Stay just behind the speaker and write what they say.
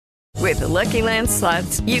With the Lucky Land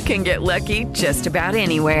Slots, you can get lucky just about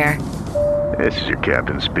anywhere. This is your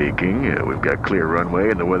captain speaking. We've got clear runway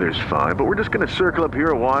and the weather's fine, but we're just going to circle up here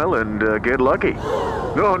a while and get lucky.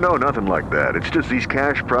 No, nothing like that. It's just these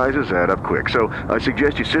cash prizes add up quick. So I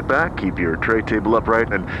suggest you sit back, keep your tray table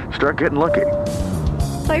upright, and start getting lucky.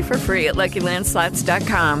 Play for free at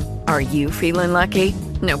LuckyLandSlots.com. Are you feeling lucky?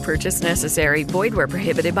 No purchase necessary. Void where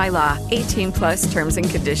prohibited by law. 18 plus terms and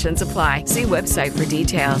conditions apply. See website for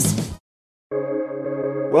details.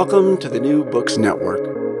 Welcome to the New Books Network.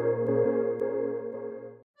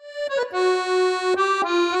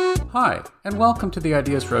 Hi, and welcome to the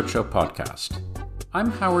Ideas Roadshow podcast. I'm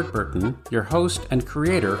Howard Burton, your host and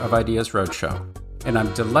creator of Ideas Roadshow, and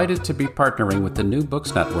I'm delighted to be partnering with the New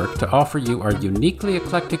Books Network to offer you our uniquely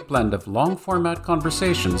eclectic blend of long-format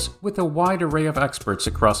conversations with a wide array of experts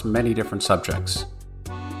across many different subjects.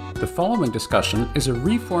 The following discussion is a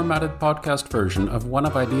reformatted podcast version of one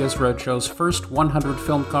of Ideas Roadshow's first 100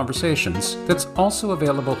 film conversations that's also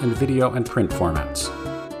available in video and print formats.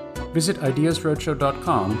 Visit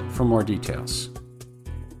ideasroadshow.com for more details.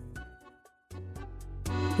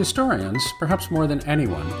 Historians, perhaps more than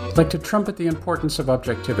anyone, like to trumpet the importance of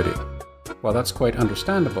objectivity. While that's quite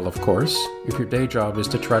understandable, of course, if your day job is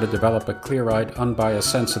to try to develop a clear-eyed,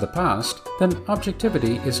 unbiased sense of the past, then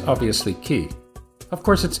objectivity is obviously key. Of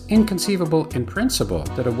course, it's inconceivable in principle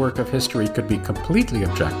that a work of history could be completely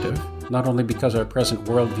objective, not only because our present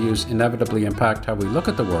worldviews inevitably impact how we look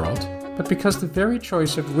at the world, but because the very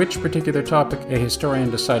choice of which particular topic a historian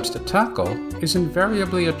decides to tackle is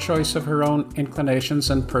invariably a choice of her own inclinations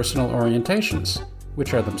and personal orientations,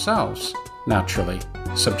 which are themselves, naturally,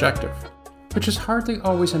 subjective. Which is hardly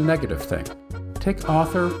always a negative thing. Take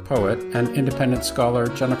author, poet, and independent scholar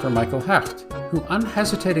Jennifer Michael Hecht, who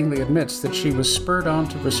unhesitatingly admits that she was spurred on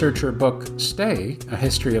to research her book, Stay, A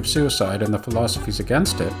History of Suicide and the Philosophies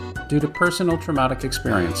Against It, due to personal traumatic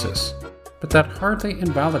experiences. But that hardly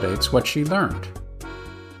invalidates what she learned.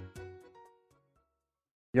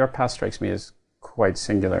 Your past strikes me as quite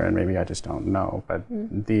singular, and maybe I just don't know, but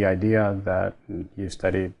the idea that you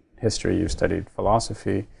studied history, you studied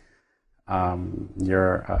philosophy,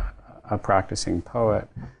 you're a practicing poet,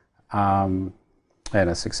 and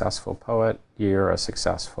a successful poet, you're a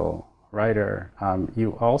successful writer.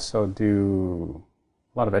 You also do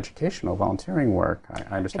a lot of educational volunteering work,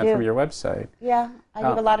 I understand from your website. Yeah, I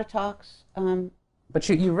give a lot of talks. But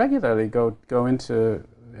you regularly go into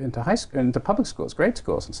high school, into public schools, grade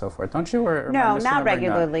schools, and so forth, don't you? Or no, not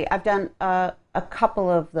regularly. I've done a couple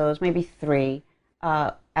of those, maybe 3,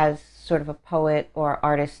 as sort of a poet or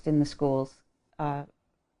artist in the schools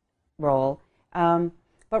role.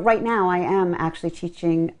 But right now, I am actually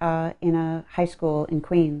teaching in a high school in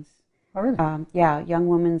Queens. Oh, really? Yeah, Young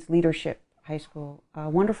Women's Leadership High School.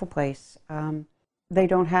 Wonderful place. They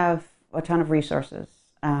don't have a ton of resources.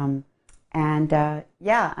 I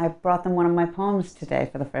brought them one of my poems today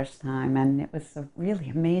for the first time, and it was a really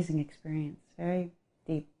amazing experience, very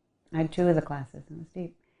deep. I had 2 of the classes, and it was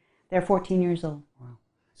deep. They're 14 years old. Wow.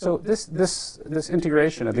 So this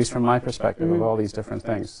integration, at least from my perspective, of all these different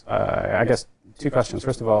things, I guess 2 questions.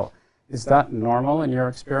 First of all, is that normal in your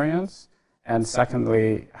experience? And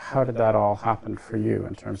secondly, how did that all happen for you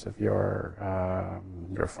in terms of your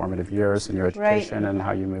formative years and your education and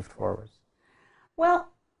how you moved forward? Well,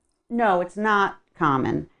 no, it's not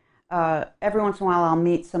common. Every once in a while I'll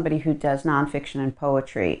meet somebody who does nonfiction and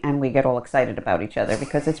poetry, and we get all excited about each other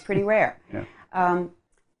because it's pretty rare. Yeah.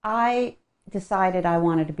 I decided I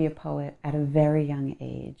wanted to be a poet at a very young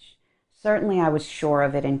age. Certainly I was sure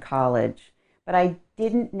of it in college, but I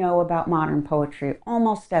didn't know about modern poetry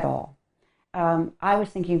almost at all. I was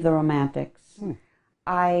thinking of the Romantics.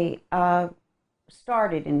 I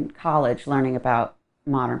started in college learning about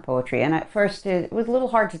modern poetry, and at first it was a little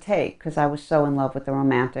hard to take because I was so in love with the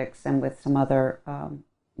Romantics and with some other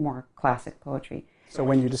more classic poetry. So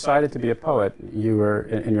when you decided to be a poet, you were,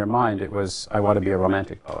 in your mind, it was, I want to be a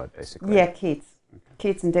romantic poet, basically. Yeah, Keats. Okay.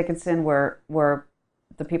 Keats and Dickinson were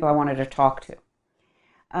the people I wanted to talk to.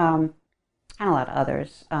 And a lot of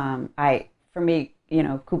others. For me,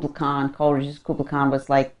 Kubla Khan, Coleridge's Kubla Khan was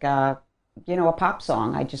like, a pop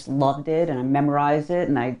song. I just loved it, and I memorized it,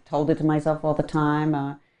 and I told it to myself all the time.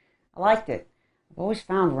 I liked it. I've always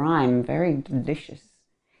found rhyme very delicious.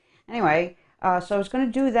 Anyway, so I was going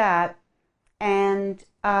to do that, and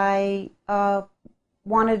I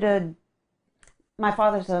wanted to... My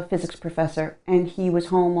father's a physics professor, and he was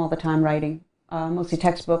home all the time writing, mostly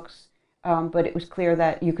textbooks. But it was clear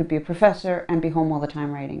that you could be a professor and be home all the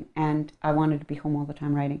time writing, and I wanted to be home all the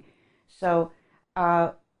time writing. So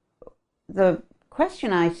the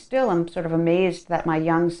question, I still am sort of amazed that my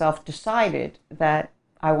young self decided that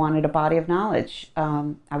I wanted a body of knowledge.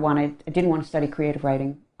 I didn't want to study creative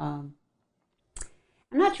writing. I'm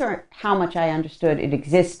not sure how much I understood it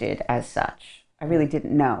existed as such. I really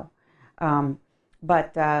didn't know.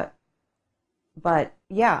 But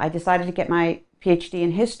yeah, I decided to get my PhD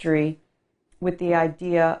in history with the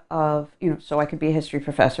idea of, so I could be a history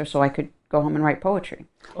professor, so I could go home and write poetry.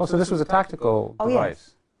 Oh, so this was a tactical device.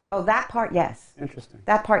 Yes. Oh, that part, yes. Interesting.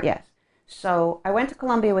 That part, yes. So I went to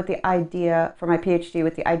Columbia with the idea, for my PhD,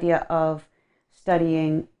 with the idea of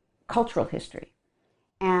studying cultural history.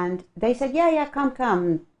 And they said, yeah,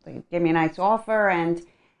 come. They gave me a nice offer, and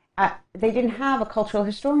they didn't have a cultural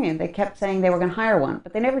historian. They kept saying they were going to hire one,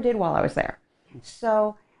 but they never did while I was there.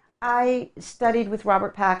 So I studied with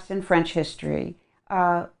Robert Paxton French history,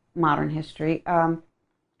 modern history,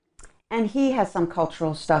 and he has some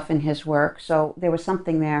cultural stuff in his work, so there was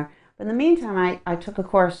something there. But in the meantime, I took a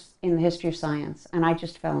course in the history of science, and I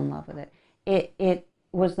just fell in love with it. It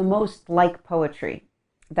was the most like poetry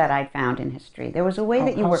that I'd found in history. There was a way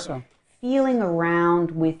that you were feeling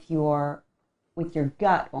around with your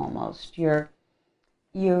gut almost.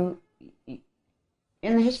 In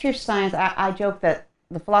the history of science, I joke that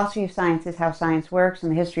the philosophy of science is how science works,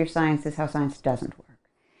 and the history of science is how science doesn't work.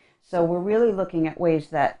 So we're really looking at ways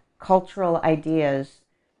that cultural ideas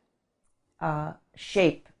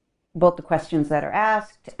shape both the questions that are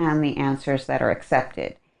asked and the answers that are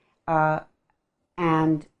accepted.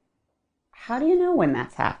 And how do you know when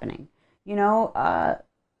that's happening?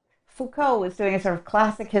 Foucault was doing a sort of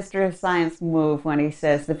classic history of science move when he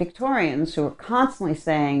says the Victorians, who were constantly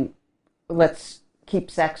saying, let's keep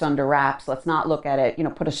sex under wraps, let's not look at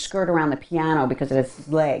it, put a skirt around the piano because it has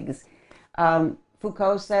legs.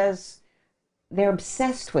 Foucault says they're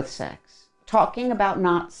obsessed with sex. Talking about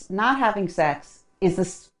not having sex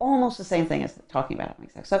is almost the same thing as talking about having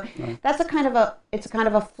sex. So that's a kind of a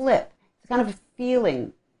flip. It's kind of a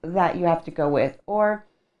feeling that you have to go with. Or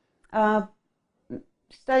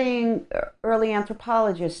studying early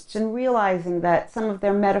anthropologists and realizing that some of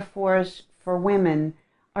their metaphors for women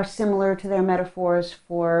are similar to their metaphors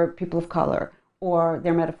for people of color or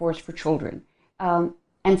their metaphors for children,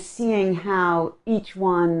 and seeing how each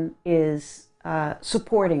one is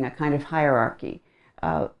supporting a kind of hierarchy.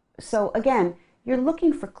 So again, you're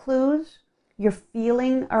looking for clues, you're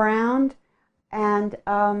feeling around, and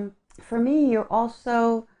for me, you're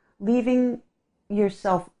also leaving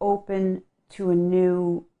yourself open to a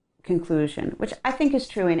new conclusion, which I think is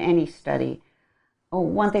true in any study.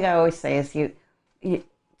 One thing I always say is to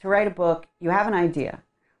write a book, you have an idea.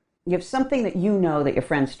 You have something that you know that your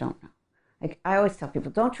friends don't know. Like I always tell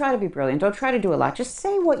people, don't try to be brilliant. Don't try to do a lot. Just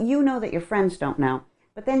say what you know that your friends don't know,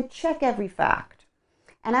 but then check every fact.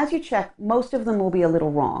 And as you check, most of them will be a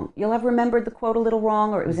little wrong. You'll have remembered the quote a little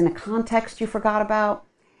wrong, or it was in a context you forgot about.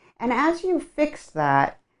 And as you fix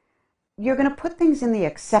that, you're going to put things in the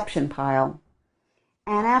exception pile.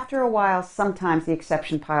 And after a while, sometimes the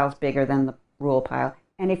exception pile is bigger than the rule pile.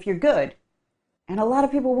 And if you're good, and a lot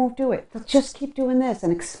of people won't do it, they'll just keep doing this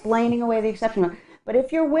and explaining away the exception pile. But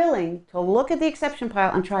if you're willing to look at the exception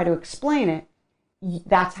pile and try to explain it,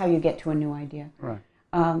 that's how you get to a new idea. Right.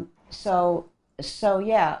 So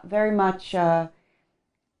yeah, very much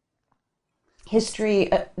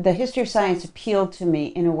history. The history of science appealed to me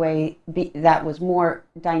in a way that was more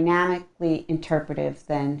dynamically interpretive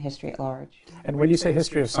than history at large. And when you say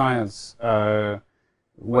history of science,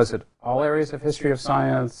 was it all areas of history of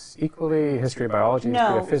science equally? History of biology,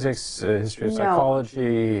 history of physics, history of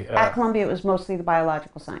psychology? At Columbia, it was mostly the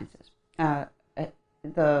biological sciences.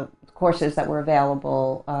 The courses that were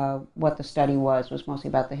available, what the study was mostly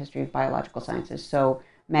about the history of biological sciences. So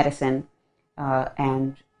medicine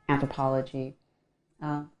and anthropology.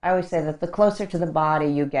 I always say that the closer to the body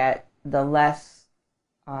you get, the less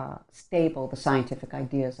stable the scientific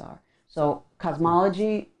ideas are. So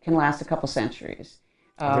cosmology can last a couple centuries.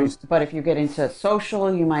 But if you get into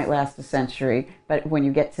social, you might last a century. But when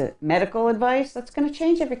you get to medical advice, that's going to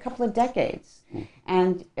change every couple of decades.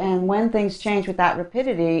 And when things change with that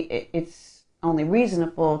rapidity, it's only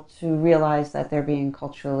reasonable to realize that they're being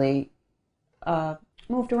culturally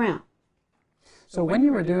moved around. So when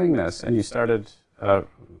you were doing this and you started,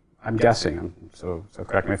 I'm guessing, so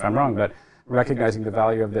correct me if I'm wrong, but recognizing the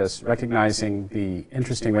value of this, recognizing the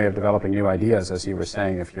interesting way of developing new ideas, as you were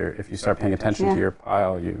saying, if you start paying attention to your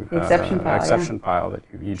pile, exception pile, that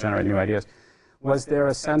you generate new ideas. Was there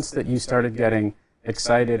a sense that you started getting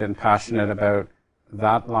excited and passionate about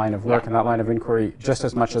that line of work and that line of inquiry just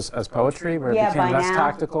as much as poetry, where it became less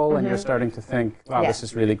tactical and you're starting to think, wow, this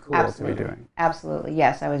is really cool to be doing? Absolutely,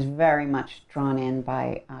 yes. I was very much drawn in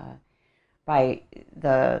by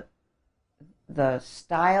the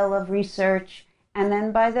style of research and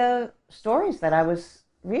then by the stories that I was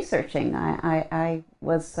researching. I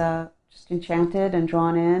was just enchanted and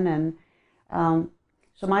drawn in, and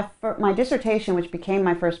so my dissertation, which became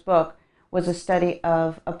my first book, was a study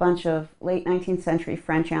of a bunch of late 19th century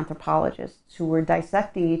French anthropologists who were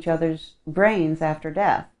dissecting each other's brains after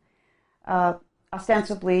death,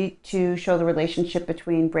 ostensibly to show the relationship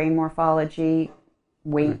between brain morphology,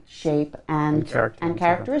 weight, shape, and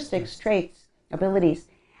characteristics, traits, abilities.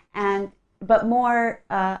 But more,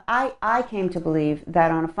 I came to believe that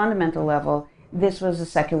on a fundamental level, this was a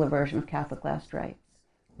secular version of Catholic last rites,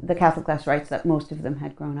 the Catholic last rites that most of them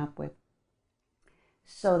had grown up with.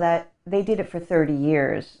 So that they did it for 30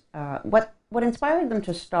 years. What inspired them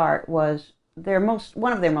to start was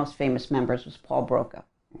one of their most famous members was Paul Broca.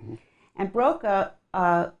 Mm-hmm. And Broca,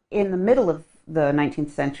 in the middle of the 19th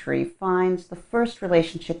century, finds the first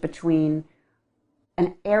relationship between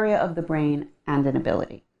an area of the brain and an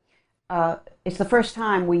ability. It's the first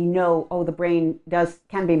time we know, the brain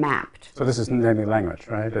can be mapped. So this is namely language,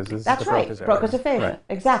 right? That's right, Broca's aphasia, right.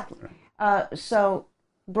 Exactly. Right. So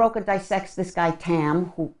Broca dissects this guy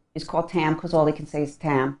Tam, who is called Tam because all he can say is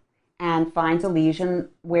Tam, and finds a lesion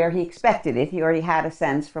where he expected it. He already had a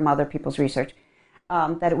sense from other people's research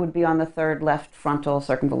that it would be on the third left frontal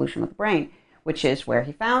circumvolution of the brain, which is where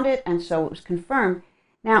he found it, and so it was confirmed.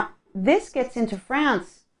 Now, this gets into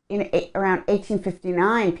France around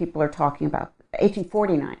 1859, people are talking about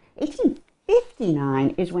 1849.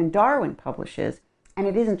 1859 is when Darwin publishes, and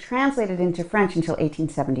it isn't translated into French until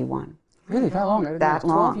 1871. Really, that long? That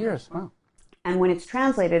long. 12 years, wow. And when it's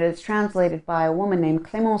translated by a woman named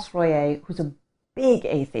Clémence Royer, who's a big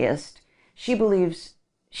atheist. She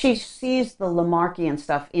sees the Lamarckian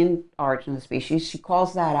stuff in Origin of the Species. She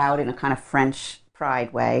calls that out in a kind of French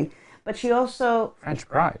pride way. But she also... French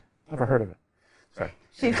pride? Never heard of it. Sorry.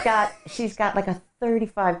 She's got like a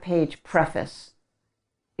 35-page preface.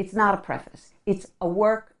 It's not a preface. It's a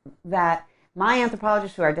work that my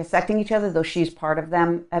anthropologists who are dissecting each other, though she's part of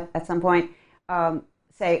them at some point,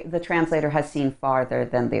 say the translator has seen farther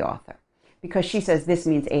than the author. Because she says this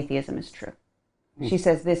means atheism is true. She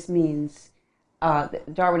says this means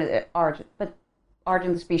Darwin is origin, but Origin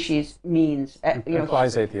of the Species means...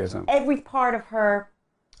 implies atheism. Every part of her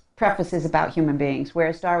preface is about human beings,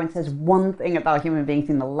 whereas Darwin says one thing about human beings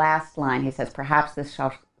in the last line. He says, perhaps this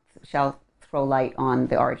shall throw light on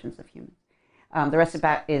the origins of humans. The rest of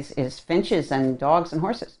that is finches and dogs and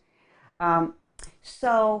horses. But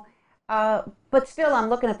still, I'm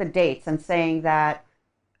looking at the dates and saying that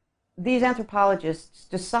these anthropologists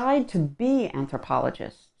decide to be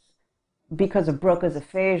anthropologists because of Broca's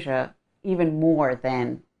aphasia even more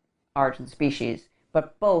than Origin of the Species,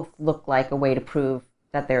 but both look like a way to prove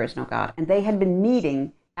that there is no God. And they had been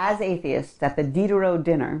meeting as atheists at the Diderot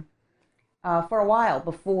dinner for a while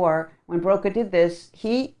before. When Broca did this,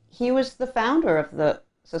 he was the founder of the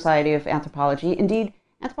Society of Anthropology. Indeed,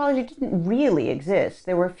 anthropology didn't really exist.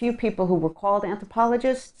 There were a few people who were called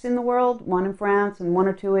anthropologists in the world, one in France and one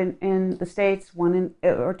or two in the States, one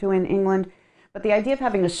or two in England. But the idea of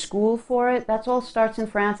having a school for it, that's all starts in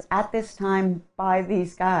France at this time by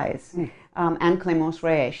these guys. And Clémence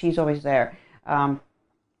Royer, she's always there.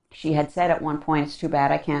 She had said at one point, it's too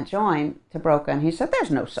bad I can't join, to Broca, and he said,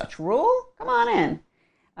 there's no such rule. Come on in.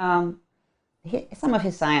 Some of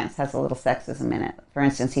his science has a little sexism in it. For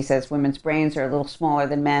instance, he says women's brains are a little smaller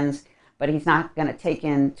than men's, but he's not going to take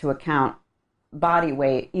into account body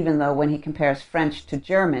weight, even though when he compares French to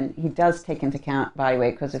German, he does take into account body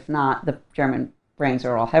weight, because if not, the German brains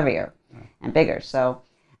are all heavier and bigger. So,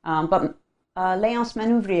 but Léonce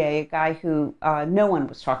Manouvrier, a guy who no one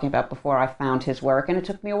was talking about before I found his work, and it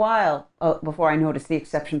took me a while before I noticed the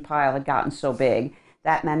exception pile had gotten so big,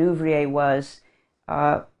 that Manouvrier was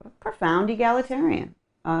a profound egalitarian.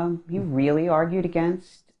 He really argued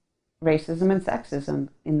against racism and sexism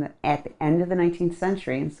at the end of the 19th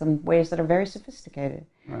century in some ways that are very sophisticated.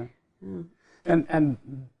 Right. Yeah. And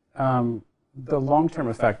the long-term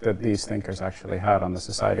effect that these thinkers actually had on the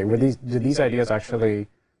society, did these ideas actually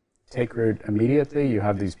take root immediately? You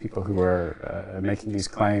have these people who are making these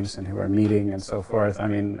claims and who are meeting and so forth. I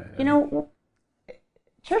mean...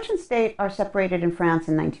 church and state are separated in France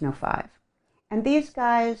in 1905. And these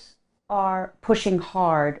guys are pushing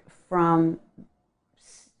hard from,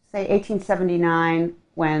 say, 1879,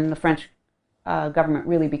 when the French government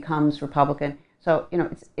really becomes Republican. So,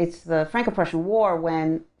 it's the Franco-Prussian War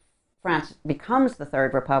when France becomes the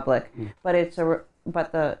Third Republic, but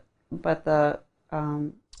the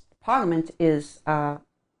Parliament is all,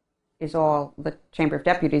 the Chamber of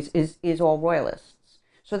Deputies is all royalists.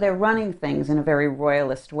 So they're running things in a very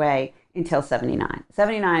royalist way, until 79.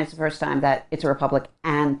 79 is the first time that it's a republic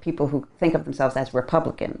and people who think of themselves as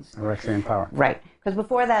Republicans are actually in power. Right. Because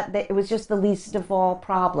before that, it was just the least of all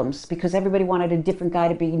problems because everybody wanted a different guy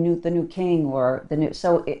to be the new king or the new.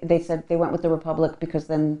 So they said they went with the republic because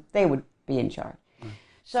then they would be in charge.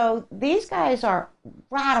 So these guys are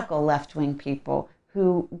radical left-wing people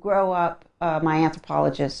who grow up, my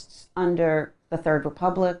anthropologists, under the Third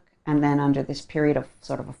Republic and then under this period of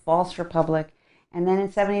sort of a false republic. And then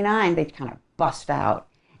in 79, they kind of bust out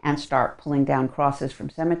and start pulling down crosses from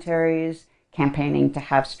cemeteries, campaigning to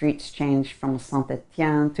have streets changed from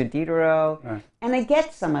Saint-Étienne to Diderot. Right. And they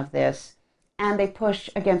get some of this, and they push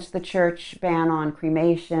against the church ban on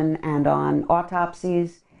cremation and on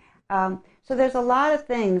autopsies. So there's a lot of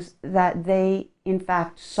things that they, in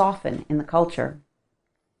fact, soften in the culture.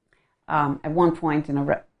 At one point, in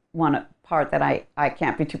one part that I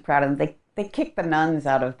can't be too proud of, they kicked the nuns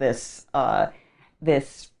out of this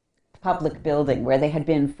public building where they had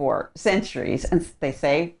been for centuries, and they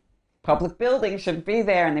say public buildings should be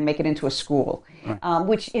there, and they make it into a school, right.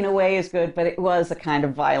 Which in a way is good, but it was a kind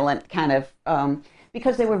of violent kind of,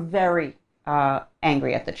 because they were very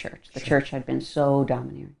angry at the church. The church had been so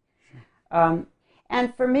domineering.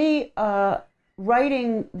 And for me,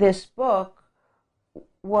 writing this book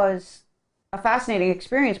was a fascinating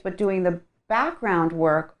experience, but doing the background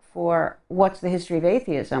work for what's the history of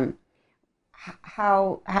atheism,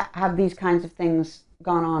 how have these kinds of things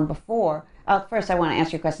gone on before? First, I want to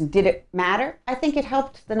answer your question. Did it matter? I think it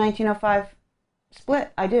helped the 1905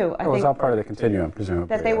 split. I do. I think it was all part of the continuum,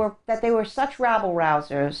 presumably. That they were such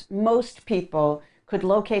rabble-rousers. Most people could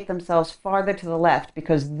locate themselves farther to the left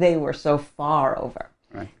because they were so far over,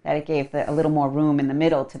 right. That it gave a little more room in the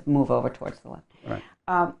middle to move over towards the left. Right.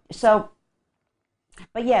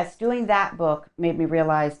 But yes, doing that book made me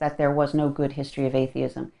realize that there was no good history of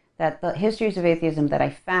atheism, that the histories of atheism that I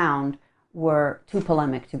found were too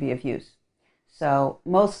polemic to be of use. So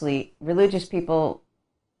mostly religious people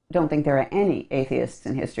don't think there are any atheists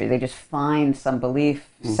in history. They just find some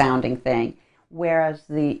belief-sounding thing, whereas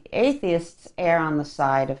the atheists err on the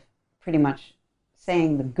side of pretty much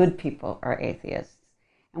saying the good people are atheists.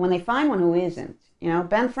 And when they find one who isn't,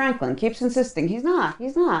 Ben Franklin keeps insisting, he's not.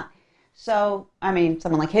 So, I mean,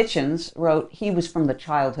 someone like Hitchens wrote, he was from the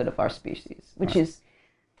childhood of our species, which is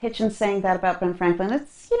Hitchens saying that about Ben Franklin.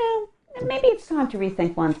 It's, maybe it's time to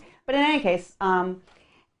rethink one. But in any case, too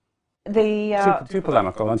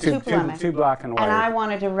polemical and too black and white. And I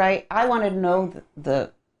wanted to know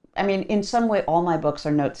in some way, all my books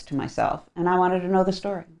are notes to myself, and I wanted to know the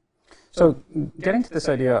story. So getting to this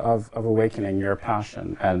idea of awakening your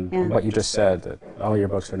passion and what you just said, that all your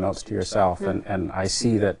books are notes to yourself, and I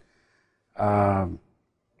see that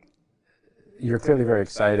you're clearly very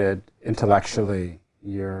excited intellectually.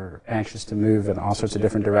 You're anxious to move in all sorts of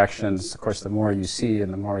different directions. Of course, the more you see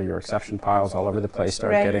and the more your exception piles all over the place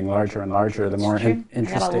start getting larger and larger, the more interesting.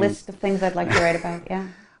 I got a list of things I'd like to write about, yeah.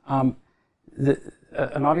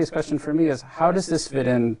 An obvious question for me is, how does this fit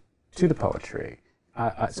in to the poetry?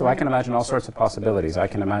 So I can imagine all sorts of possibilities. I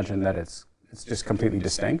can imagine that it's just completely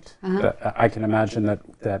distinct. I can imagine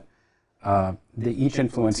that they each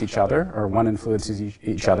influence each other, or one influences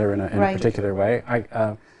each other in a particular way.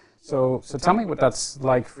 So tell me what that's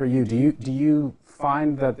like for you. Do you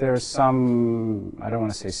find that there's some, I don't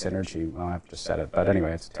want to say synergy, well, I've just said it, but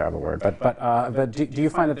anyway, it's a terrible word, but do you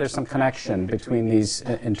find that there's some connection between these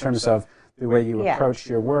in terms of the way you approach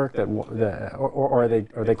your work, or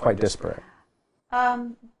are they quite disparate?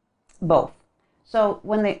 Both. So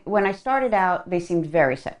when I started out, they seemed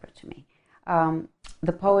very separate to me.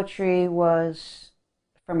 The poetry was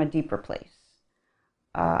from a deeper place.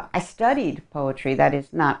 I studied poetry, that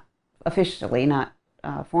is not officially, not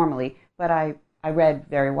formally, but I read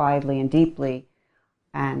very widely and deeply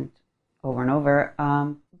and over.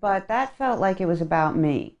 But that felt like it was about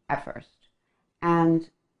me at first. And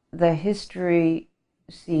the history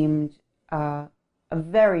seemed a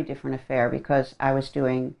very different affair because I was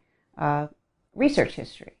doing research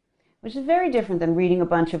history, which is very different than reading a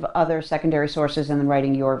bunch of other secondary sources and then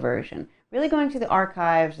writing your version. Really going to the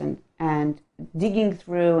archives and digging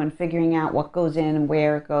through and figuring out what goes in and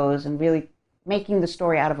where it goes and really making the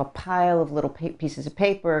story out of a pile of little pieces of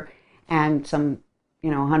paper and some,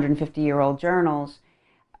 150-year-old journals.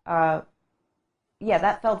 That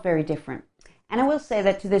felt very different. And I will say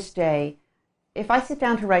that to this day, if I sit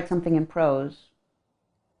down to write something in prose,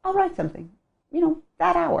 I'll write something,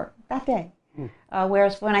 that hour, that day.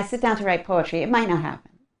 Whereas when I sit down to write poetry, it might not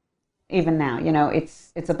happen. Even now,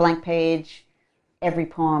 it's a blank page. Every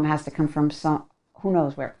poem has to come from who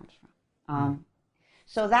knows where it comes from.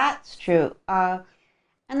 So that's true. And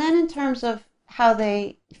then in terms of how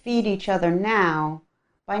they feed each other now,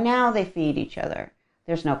 by now they feed each other.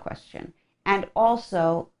 There's no question. And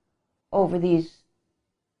also, over these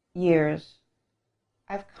years,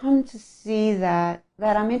 I've come to see that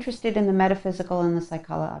I'm interested in the metaphysical and the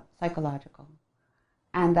psychological,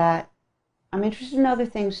 and that I'm interested in other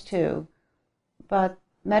things too, but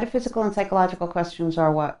metaphysical and psychological questions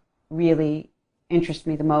are what really interest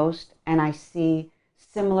me the most, and I see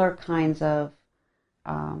similar kinds of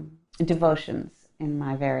devotions in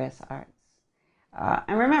my various arts.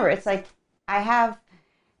 And remember, it's like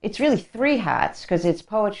it's really 3 hats, because it's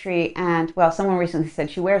poetry and, well, someone recently said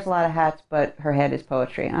she wears a lot of hats, but her head is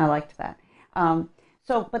poetry, and I liked that.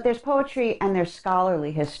 But there's poetry and there's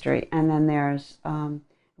scholarly history, and then there's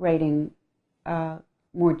writing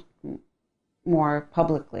more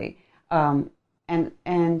publicly. And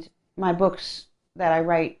my books that I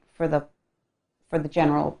write for the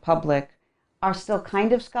general public are still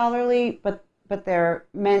kind of scholarly, but they're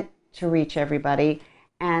meant to reach everybody.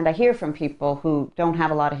 And I hear from people who don't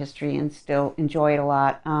have a lot of history and still enjoy it a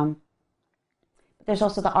lot. There's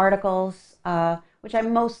also the articles, which I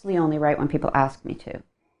mostly only write when people ask me to.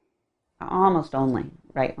 I almost only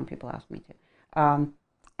write when people ask me to.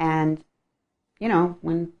 And,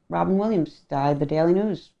 when Robin Williams died, the Daily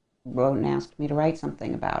News wrote and asked me to write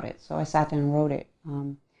something about it. So I sat down and wrote it.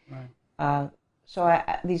 Right.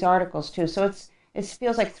 These articles too. So it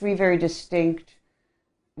feels like 3 very distinct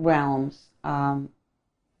realms.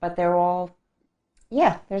 But they're all,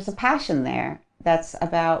 there's a passion there that's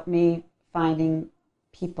about me finding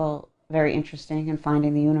people very interesting and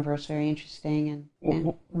finding the universe very interesting.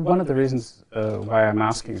 And one of the reasons why I'm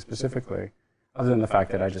asking specifically, other than the fact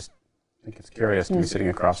that I just think it's curious to be sitting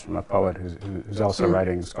across from a poet who's also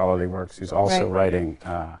writing scholarly works, who's also writing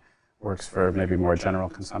works for maybe more general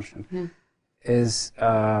consumption, is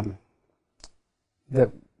that,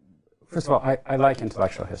 first of all, I like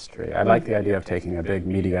intellectual history. I like the idea of taking a big,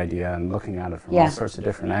 meaty idea and looking at it from all sorts of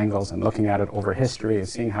different angles and looking at it over history and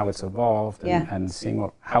seeing how it's evolved and seeing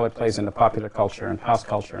how it plays into popular culture and past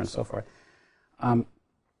culture and so forth.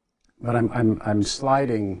 But I'm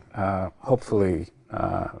sliding, hopefully,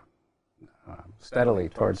 steadily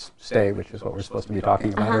towards stay, which is what we're supposed to be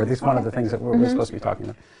talking about, or at least one of the things that we're supposed to be talking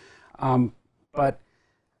about. But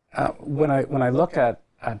when I look at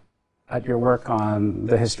your work on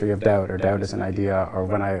the history of doubt, or doubt as an idea, or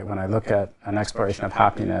when I look at an exploration of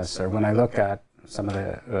happiness, or when I look at some of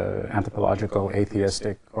the anthropological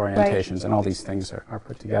atheistic orientations, and all these things are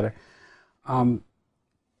put together,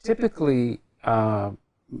 typically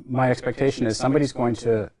my expectation is somebody's going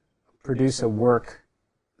to produce a work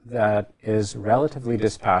that is relatively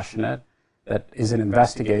dispassionate, that is an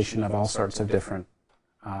investigation of all sorts of different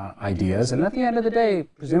ideas, and at the end of the day,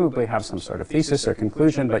 presumably have some sort of thesis or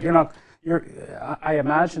conclusion, but I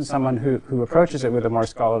imagine someone who approaches it with a more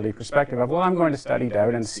scholarly perspective of, well, I'm going to study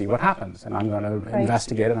doubt and see what happens, and I'm going to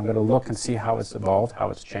investigate it, I'm going to look and see how it's evolved, how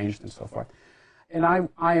it's changed, and so forth. And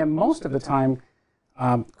I am most of the time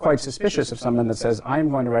quite suspicious of someone that says, I'm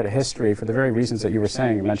going to write a history for the very reasons that you were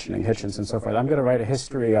saying, mentioning Hitchens and so forth. I'm going to write a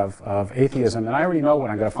history of atheism, and I already know what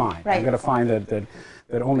I'm going to find. I'm going to find that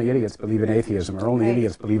only idiots believe in atheism, or only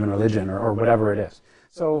idiots believe in religion, or whatever it is.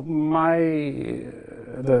 So the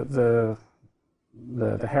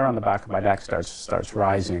hair on the back of my neck starts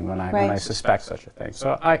rising when I suspect such a thing.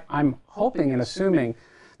 So I'm hoping and assuming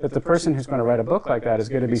that the person who's going to write a book like that is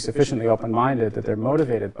going to be sufficiently open-minded, that they're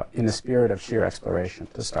motivated in the spirit of sheer exploration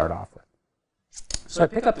to start off with. So I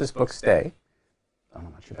pick up this book, Stay, don't know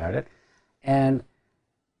much about it, and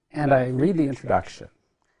I read the introduction,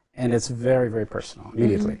 and it's very, very personal.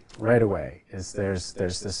 Immediately, right away, there's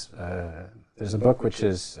a book which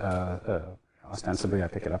is ostensibly I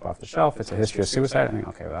pick it up off the shelf. It's a history of suicide. I think,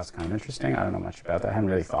 okay, well, that's kind of interesting. I don't know much about that. I haven't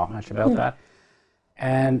really thought much about that.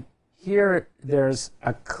 And here, there's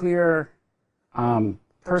a clear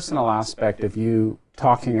personal aspect of you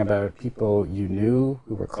talking about people you knew,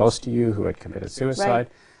 who were close to you, who had committed suicide,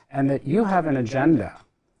 and that you have an agenda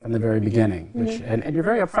from the very beginning, which, and you're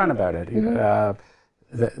very upfront about it.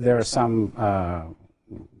 There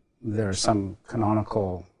are some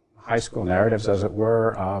canonical high school narratives, as it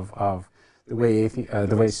were, of the way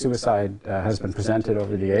suicide has been presented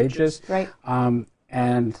over the ages,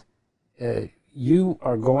 you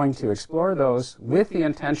are going to explore those with the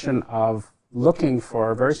intention of looking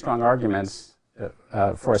for very strong arguments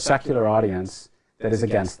for a secular audience that is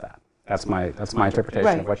against that. That's my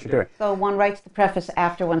interpretation of what you're doing. So one writes the preface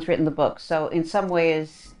after one's written the book. So in some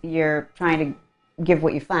ways, you're trying to give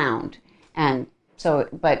what you found, and so,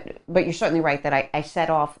 but you're certainly right that I set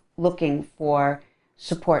off looking for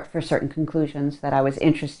support for certain conclusions that I was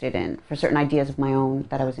interested in, for certain ideas of my own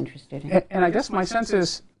that I was interested in. And I guess my sense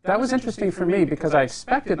is that was interesting for me because I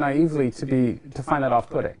expected naively to find that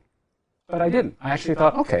off-putting. But I didn't. I actually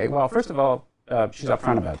thought, okay, well, first of all, she's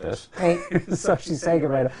upfront about this. Right. So she's saying it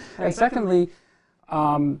right. And secondly,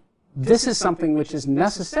 this is something which is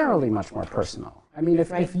necessarily much more personal. I mean,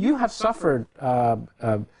 if you have suffered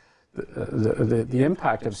the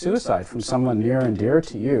impact of suicide from someone near and dear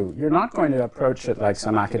to you, you're not going to approach it like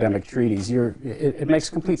some academic treatise. It makes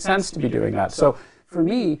complete sense to be doing that. So for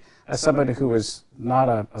me, as somebody who is not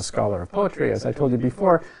a scholar of poetry, as I told you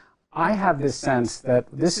before, I have this sense that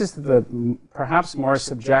this is the perhaps more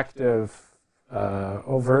subjective,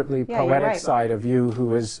 overtly poetic side of you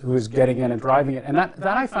who is getting in and driving it. And that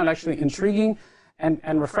I found actually intriguing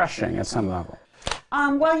and refreshing at some level.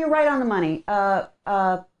 Well, you're right on the money.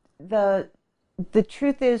 The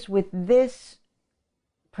truth is, with this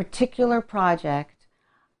particular project,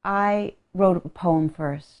 I wrote a poem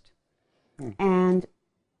first. And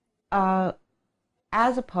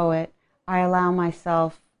as a poet, I allow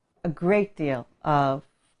myself a great deal of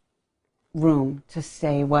room to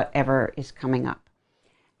say whatever is coming up.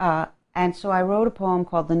 And so I wrote a poem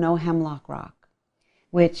called The No Hemlock Rock,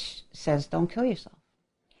 which says, don't kill yourself.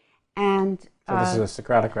 And so this is a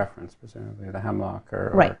Socratic reference, presumably, the hemlock,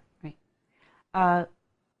 or right.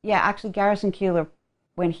 Yeah, actually, Garrison Keillor,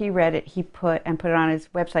 when he read it, he put it on his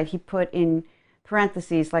website, he put in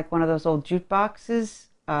parentheses, like one of those old jukeboxes,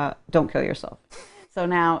 don't kill yourself. So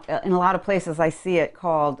now, in a lot of places, I see it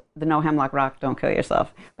called The No Hemlock Rock, Don't Kill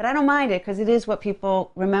Yourself. But I don't mind it, because it is what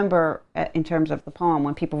people remember in terms of the poem.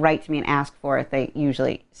 When people write to me and ask for it, they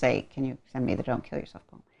usually say, can you send me the Don't Kill Yourself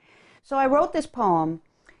poem? So I wrote this poem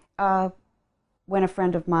when a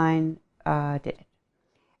friend of mine did it.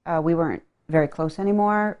 We weren't very close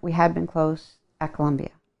anymore. We had been close at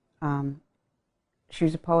Columbia. She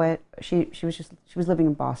was a poet. She was living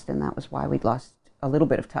in Boston. That was why we'd lost a little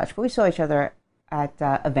bit of touch. But we saw each other at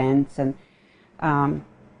events, and I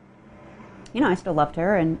still loved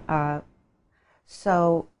her. And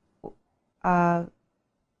so I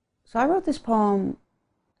wrote this poem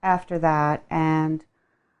after that, and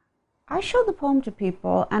I showed the poem to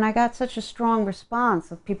people, and I got such a strong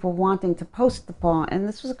response of people wanting to post the poem. And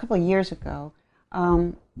this was a couple of years ago,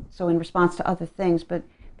 so in response to other things, but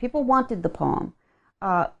people wanted the poem.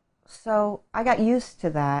 So I got used to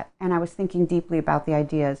that, and I was thinking deeply about the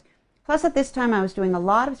ideas. Plus, at this time, I was doing a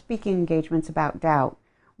lot of speaking engagements about doubt,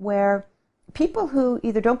 where people who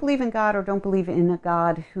either don't believe in God or don't believe in a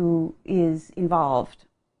God who is involved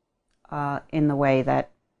in the way that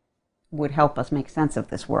would help us make sense of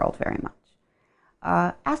this world very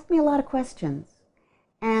much, asked me a lot of questions.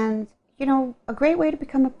 And, a great way to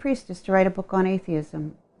become a priest is to write a book on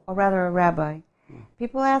atheism, or rather a rabbi.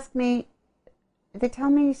 People ask me, they tell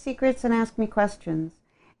me secrets and ask me questions.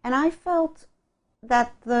 And I felt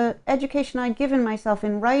that the education I'd given myself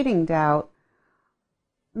in writing doubt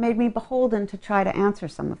made me beholden to try to answer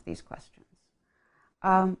some of these questions.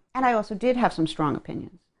 And I also did have some strong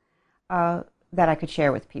opinions that I could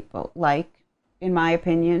share with people. Like, in my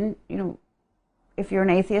opinion, if you're an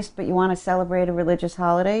atheist but you want to celebrate a religious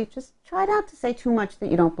holiday, just try not to say too much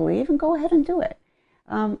that you don't believe and go ahead and do it.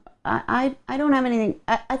 I don't have anything.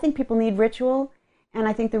 I think people need ritual, and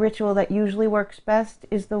I think the ritual that usually works best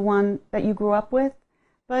is the one that you grew up with.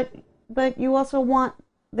 But you also want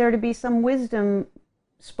there to be some wisdom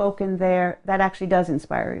spoken there that actually does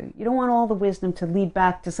inspire you. You don't want all the wisdom to lead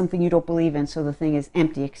back to something you don't believe in, so the thing is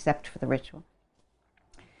empty except for the ritual.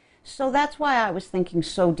 So that's why I was thinking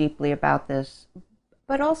so deeply about this.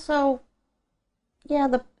 But also, yeah,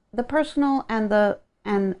 the personal and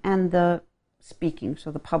the speaking,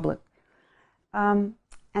 so the public. And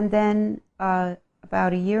then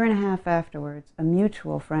about a year and a half afterwards, a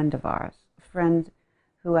mutual friend of ours, a friend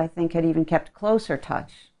who I think had even kept closer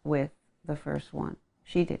touch with the first one,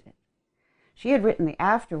 she did it. She had written the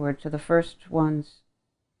afterword to the first one's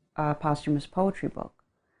posthumous poetry book.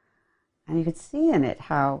 And you could see in it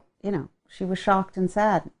how, she was shocked and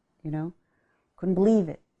sad, couldn't believe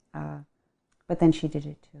it. But then she did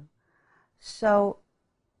it too. So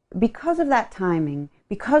because of that timing,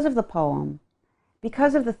 because of the poem,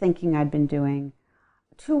 because of the thinking I'd been doing,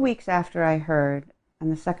 2 weeks after I heard,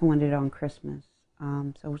 and the second one did it on Christmas,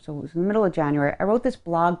 so it was in the middle of January, I wrote this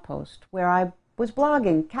blog post where I was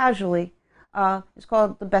blogging casually. It's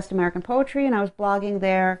called The Best American Poetry, and I was blogging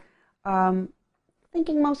there,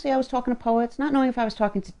 thinking mostly I was talking to poets, not knowing if I was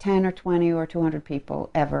talking to 10 or 20 or 200 people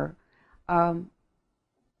ever.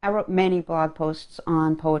 I wrote many blog posts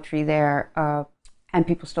on poetry there, and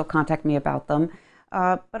people still contact me about them.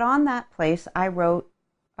 But on that place, I wrote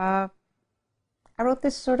I wrote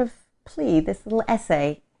this sort of plea, this little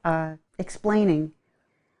essay explaining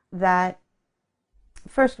that,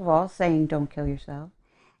 first of all, saying don't kill yourself,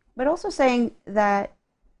 but also saying that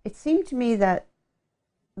it seemed to me that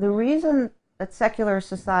the reason that secular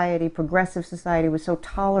society, progressive society, was so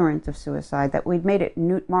tolerant of suicide, that we'd made it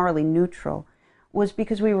morally neutral, was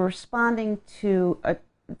because we were responding to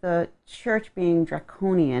the church being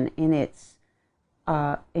draconian in its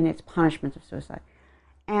punishment of suicide.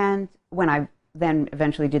 And when I then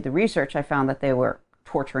eventually did the research, I found that they were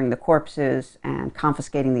torturing the corpses and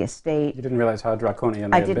confiscating the estate. You didn't realize how draconian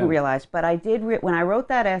they I had been. didn't realize, but I did. When I wrote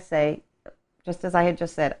that essay, just as I had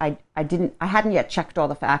just said, I hadn't yet checked all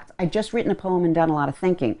the facts. I'd just written a poem and done a lot of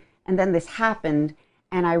thinking, and then this happened,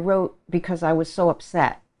 and I wrote because I was so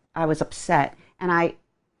upset. I was upset, and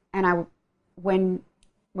when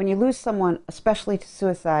you lose someone, especially to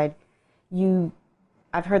suicide,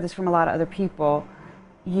 I've heard this from a lot of other people,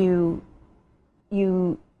 you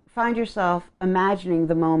find yourself imagining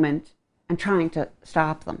the moment and trying to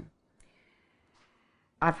stop them.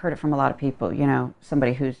 I've heard it from a lot of people,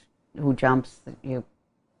 somebody who jumps, you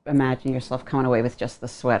imagine yourself coming away with just the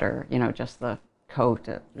sweater, just the coat,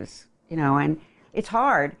 and it's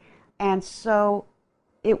hard. And so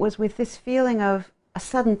it was with this feeling of a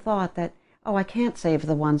sudden thought that, oh, I can't save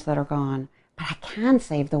the ones that are gone, but I can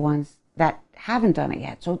save the ones that haven't done it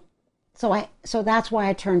yet. So that's why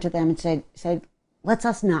I turned to them and said, let's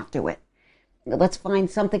us not do it. Let's find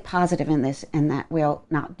something positive in this, and that we'll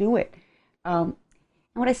not do it. And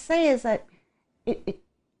what I say is that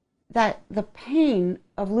that the pain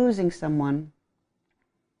of losing someone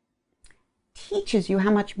teaches you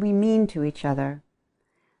how much we mean to each other,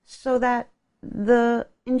 so that the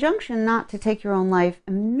injunction not to take your own life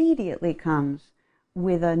immediately comes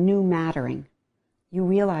with a new mattering. You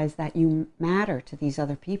realize that you matter to these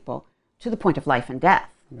other people to the point of life and death.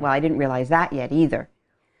 Yeah. Well, I didn't realize that yet either.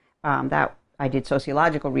 That I did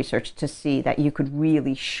sociological research to see that you could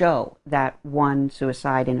really show that one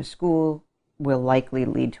suicide in a school will likely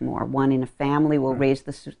lead to more. One in a family will raise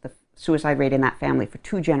the suicide rate in that family for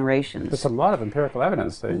 2 generations. There's a lot of empirical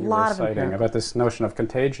evidence that you were citing about this notion of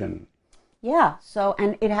contagion. Yeah,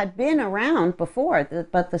 and it had been around before,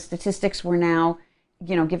 but the statistics were now,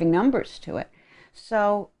 giving numbers to it.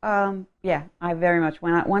 So, I very much,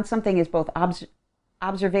 once something is both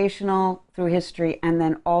observational through history and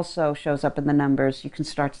then also shows up in the numbers, you can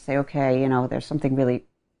start to say, okay, there's something really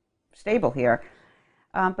stable here.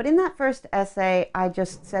 But in that first essay, I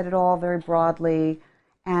just said it all very broadly,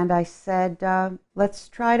 and I said, let's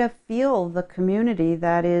try to feel the community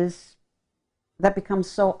that becomes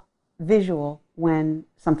so visual when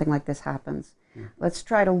something like this happens. Yeah. Let's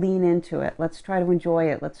try to lean into it. Let's try to enjoy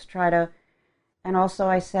it. And also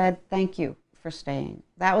I said, thank you for staying.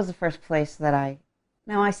 That was the first place that I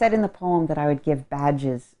said in the poem that I would give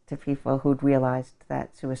badges to people who'd realized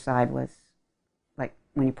that suicide was like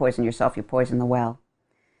when you poison yourself, you poison the well.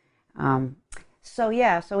 So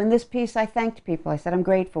in this piece I thanked people. I said, I'm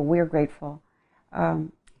grateful, we're grateful.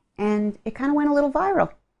 And it kind of went a little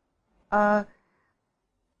viral.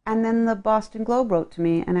 And then the Boston Globe wrote to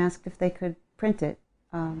me and asked if they could print it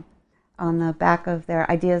on the back of their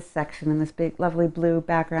ideas section in this big, lovely blue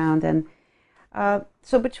background. And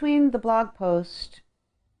so between the blog post,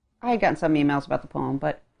 I had gotten some emails about the poem,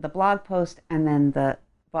 but the blog post and then the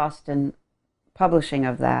Boston publishing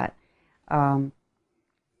of that, and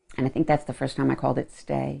I think that's the first time I called it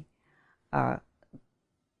Stay, though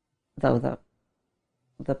the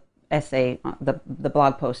essay, the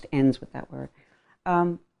blog post ends with that word.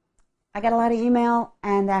 I got a lot of email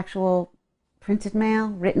and actual printed mail,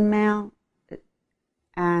 written mail,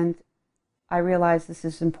 and I realized this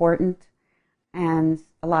is important, and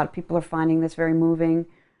a lot of people are finding this very moving.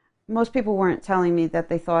 Most people weren't telling me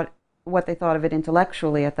that what they thought of it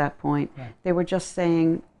intellectually at that point. Right. They were just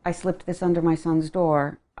saying, I slipped this under my son's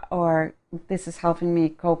door, or this is helping me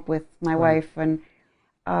cope with my wife. And,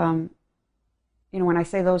 when I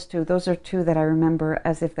say those are 2 that I remember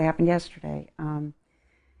as if they happened yesterday.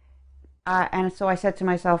 And so I said to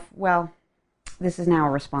myself, well, this is now a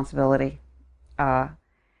responsibility.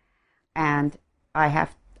 And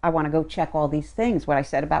I want to go check all these things, what I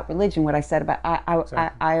said about religion, what I said about,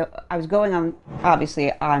 I was going on,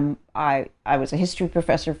 obviously, I was a history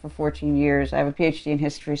professor for 14 years. I have a PhD in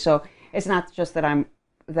history. So it's not just that I'm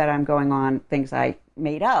going on things I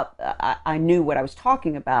made up. I knew what I was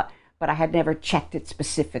talking about, but I had never checked it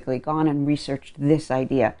specifically, gone and researched this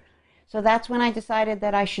idea. So that's when I decided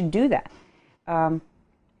that I should do that.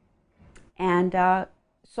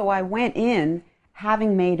 So I went in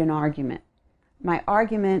having made an argument. My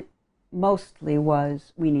argument mostly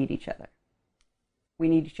was we need each other. We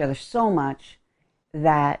need each other so much,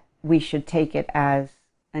 that we should take it as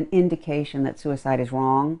an indication that suicide is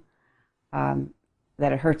wrong,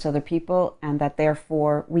 that it hurts other people, and that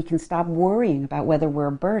therefore we can stop worrying about whether we're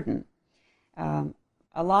a burden.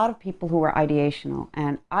 A lot of people who are ideational,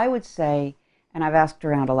 and I would say, and I've asked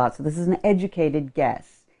around a lot, so this is an educated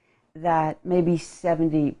guess, that maybe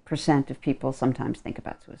 70% of people sometimes think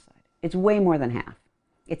about suicide. It's way more than half.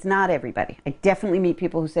 It's not everybody. I definitely meet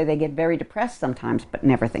people who say they get very depressed sometimes, but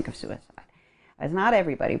never think of suicide. It's not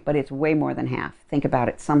everybody, but it's way more than half. Think about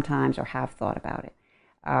it sometimes or have thought about it.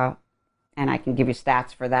 And I can give you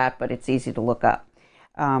stats for that, but it's easy to look up.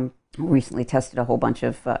 Recently tested a whole bunch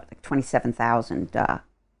of 27,000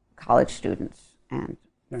 college students, and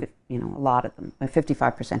a lot of them,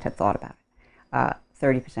 55% had thought about it.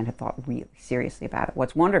 30% had thought really seriously about it.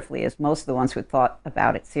 What's wonderfully is most of the ones who had thought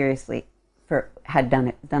about it seriously had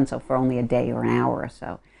done so for only a day or an hour or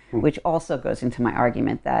so, which also goes into my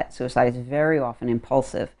argument that suicide is very often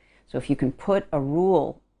impulsive. So if you can put a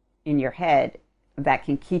rule in your head that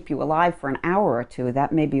can keep you alive for an hour or two,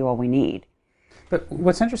 that may be all we need. But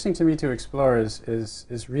what's interesting to me to explore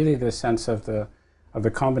is really the sense of the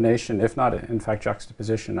combination, if not in fact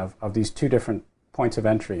juxtaposition, of these two different points of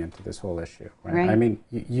entry into this whole issue. Right? I mean,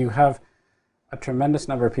 you have a tremendous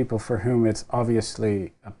number of people for whom it's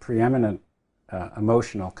obviously a preeminent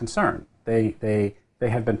emotional concern. They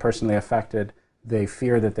have been personally affected. They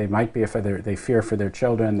fear that they might be affected. They fear for their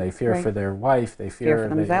children. They fear for their wife. They fear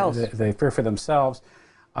for themselves. They fear for themselves.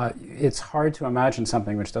 It's hard to imagine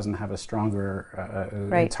something which doesn't have a stronger.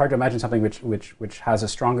 It's hard to imagine something which has a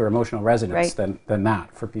stronger emotional resonance than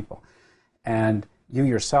that for people. And you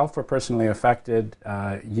yourself were personally affected.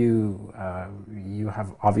 You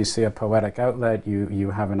have obviously a poetic outlet.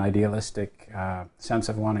 You have an idealistic sense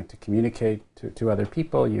of wanting to communicate to other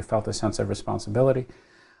people. You felt a sense of responsibility.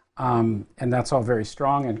 And that's all very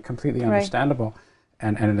strong and completely understandable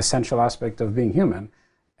and an essential aspect of being human.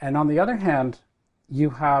 And on the other hand,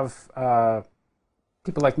 you have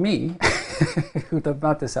people like me who,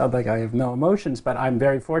 not to sound like I have no emotions, but I'm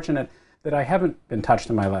very fortunate that I haven't been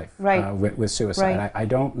touched in my life with suicide. I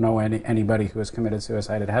don't know anybody who has committed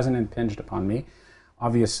suicide. It hasn't impinged upon me.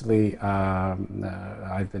 Obviously,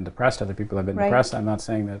 I've been depressed. Other people have been depressed. I'm not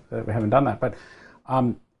saying that we haven't done that. But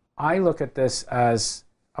I look at this as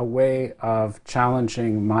a way of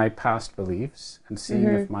challenging my past beliefs and seeing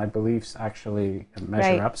if my beliefs actually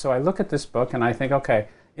measure up. So I look at this book and I think, okay,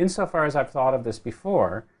 insofar as I've thought of this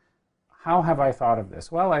before, how have I thought of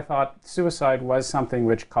this? Well, I thought suicide was something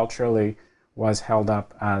which culturally was held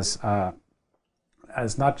up as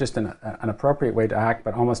not just an appropriate way to act,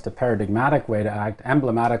 but almost a paradigmatic way to act,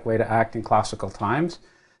 emblematic way to act in classical times.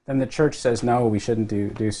 Then the church says, no, we shouldn't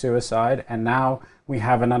do suicide. And now we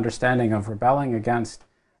have an understanding of rebelling against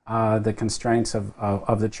the constraints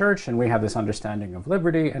of the church, and we have this understanding of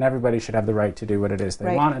liberty, and everybody should have the right to do what it is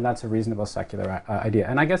they want, and that's a reasonable secular idea.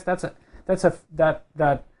 And I guess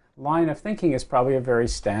that line of thinking is probably a very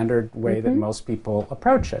standard way that most people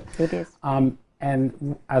approach it. It is.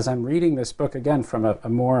 And as I'm reading this book, again, from a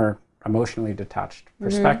more emotionally detached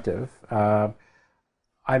perspective, I'm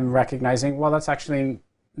recognizing, well, that's actually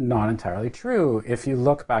not entirely true. If you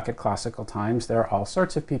look back at classical times, there are all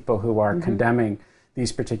sorts of people who are condemning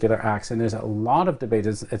these particular acts, and there's a lot of debate.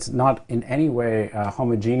 It's not in any way a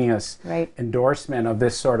homogeneous endorsement of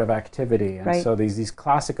this sort of activity. And so these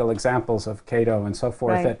classical examples of Cato and so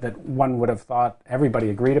forth that one would have thought everybody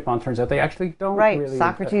agreed upon, turns out they actually don't really.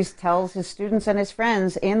 Socrates tells his students and his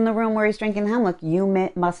friends in the room where he's drinking hemlock, you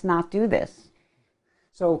must not do this.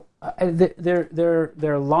 So there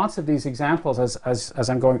are lots of these examples as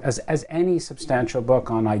I'm going, as any substantial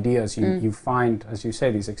book on ideas, you find, as you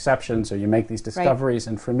say, these exceptions, or you make these discoveries.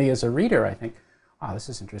 And for me as a reader, I think, oh, this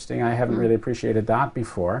is interesting. I haven't really appreciated that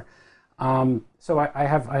before. So I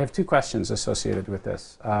have two questions associated with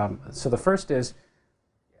this. So the first is,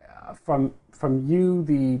 from you,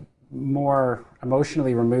 the more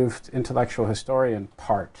emotionally removed intellectual historian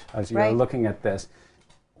part, as you're looking at this,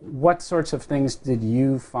 what sorts of things did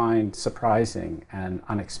you find surprising and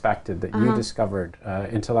unexpected that you discovered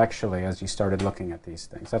intellectually as you started looking at these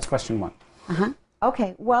things? That's question one.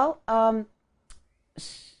 Okay, well,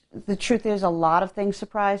 the truth is a lot of things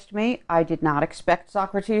surprised me. I did not expect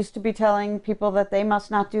Socrates to be telling people that they must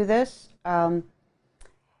not do this.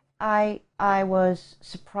 I was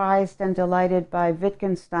surprised and delighted by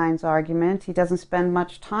Wittgenstein's argument. He doesn't spend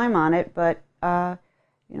much time on it, but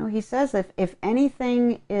he says if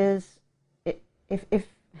anything is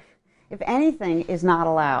not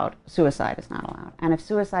allowed, suicide is not allowed, and if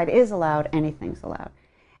suicide is allowed, anything's allowed.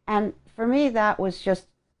 And for me, that was just,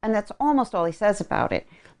 and that's almost all he says about it.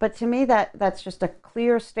 But to me, that's just a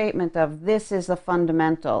clear statement of this is a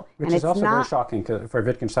fundamental. Which and is it's also not, very shocking for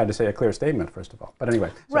Wittgenstein to say a clear statement, first of all. But anyway.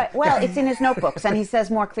 So. Right. Well, it's in his notebooks, and he says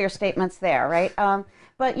more clear statements there, right?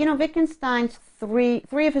 But, Wittgenstein's three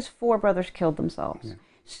of his four brothers killed themselves. Yeah.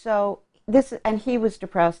 So and he was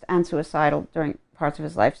depressed and suicidal during parts of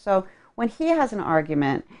his life. So when he has an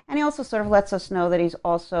argument, and he also sort of lets us know that he's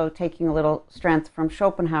also taking a little strength from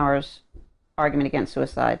Schopenhauer's argument against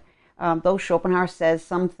suicide. Though Schopenhauer says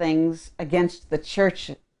some things against the church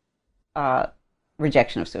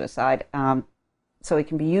rejection of suicide, so it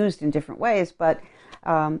can be used in different ways, but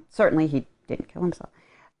certainly he didn't kill himself.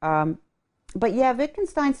 But yeah,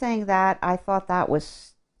 Wittgenstein saying that, I thought that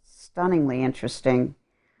was stunningly interesting,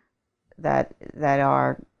 that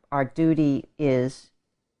our duty is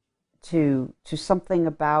to something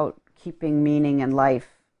about keeping meaning in life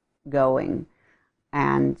going,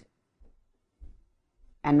 and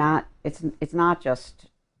not it's not just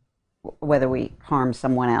whether we harm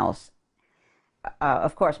someone else.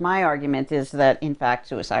 Of course, my argument is that, in fact,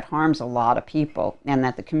 suicide harms a lot of people, and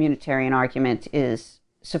that the communitarian argument is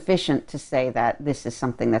sufficient to say that this is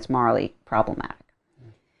something that's morally problematic.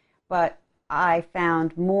 But I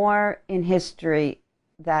found more in history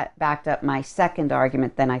that backed up my second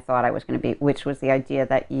argument than I thought I was going to be, which was the idea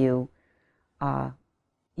that you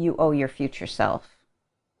owe your future self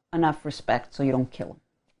enough respect so you don't kill him.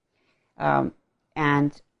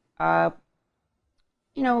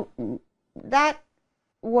 That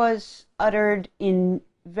was uttered in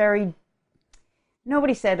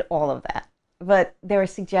nobody said all of that, but there were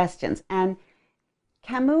suggestions. And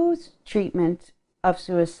Camus' treatment of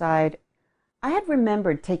suicide, I had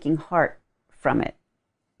remembered taking heart from it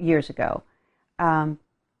years ago. And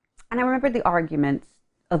I remembered the arguments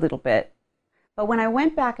a little bit. But when I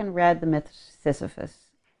went back and read The Myth of Sisyphus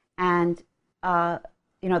and,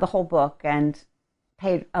 the whole book, and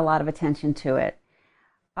paid a lot of attention to it,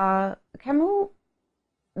 Camus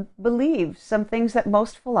believes some things that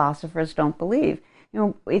most philosophers don't believe.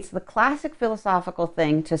 It's the classic philosophical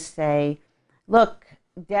thing to say, look,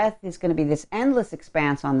 death is going to be this endless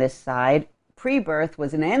expanse on this side. Pre-birth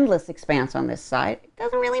was an endless expanse on this side. It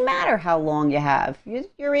doesn't really matter how long you have. You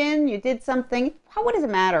did something. What does it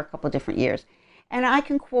matter a couple of different years? And I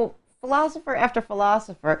can quote philosopher after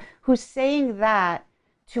philosopher who's saying that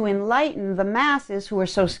to enlighten the masses who are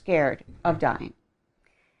so scared of dying.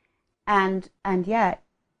 And yet,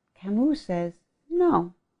 Camus says,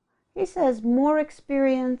 no. He says more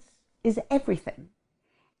experience is everything.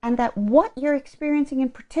 And that what you're experiencing in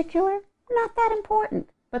particular, not that important,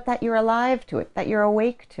 but that you're alive to it, that you're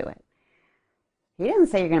awake to it. He doesn't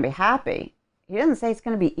say you're going to be happy. He doesn't say it's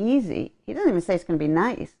going to be easy. He doesn't even say it's going to be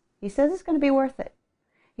nice. He says it's going to be worth it.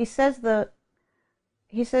 He says the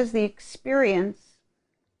experience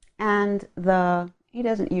and he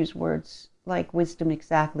doesn't use words like wisdom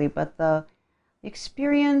exactly, but the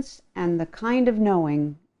experience and the kind of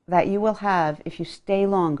knowing that you will have if you stay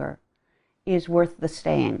longer is worth the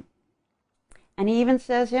staying. And he even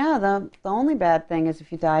says, the only bad thing is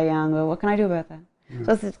if you die young. Well, what can I do about that? Mm-hmm.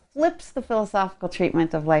 So it flips the philosophical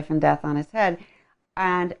treatment of life and death on its head.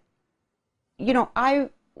 And,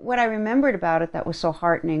 what I remembered about it that was so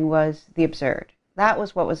heartening was the absurd. That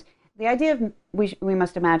was what was the idea of we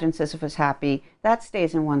must imagine Sisyphus happy. That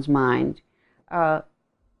stays in one's mind. But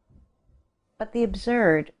the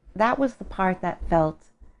absurd, that was the part that felt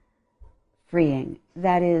freeing.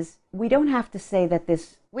 That is, we don't have to say that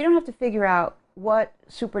we don't have to figure out what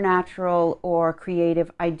supernatural or creative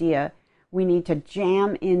idea we need to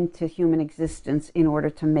jam into human existence in order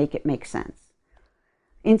to make it make sense.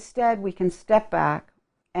 Instead, we can step back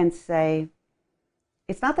and say,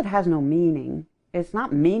 it's not that it has no meaning. It's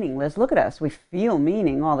not meaningless. Look at us. We feel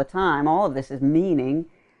meaning all the time. All of this is meaning.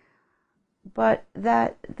 But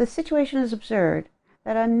that the situation is absurd.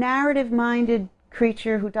 That a narrative-minded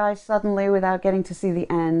creature who dies suddenly without getting to see the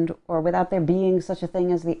end, or without there being such a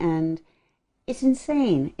thing as the end, it's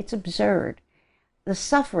insane. It's absurd. The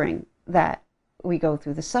suffering that we go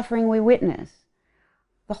through, the suffering we witness,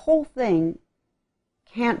 the whole thing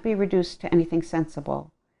can't be reduced to anything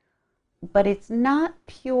sensible. But it's not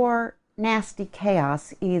pure nasty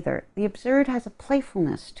chaos either. The absurd has a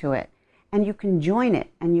playfulness to it, and you can join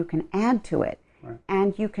it, and you can add to it, right.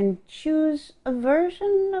 And you can choose a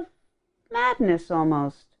version of madness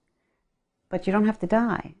almost, but you don't have to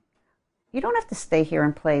die. You don't have to stay here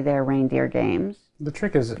and play their reindeer games. The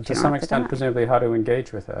trick is, to some extent, presumably, how to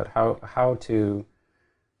engage with it, how to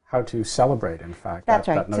celebrate, in fact. That's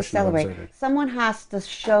right, that notion to celebrate. Of absurdity. Someone has to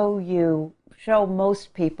show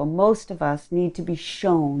most people, most of us need to be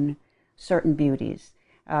shown certain beauties.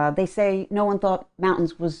 They say no one thought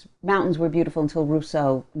mountains were beautiful until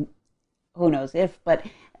Rousseau. Who knows if, but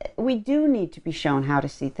we do need to be shown how to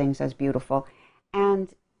see things as beautiful.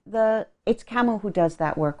 And it's Camus who does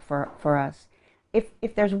that work for us.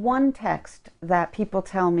 If there's one text that people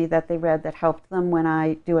tell me that they read that helped them when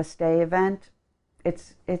I do a stay event,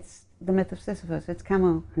 it's The Myth of Sisyphus. It's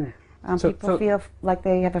Camus. People feel like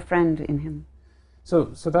they have a friend in him. So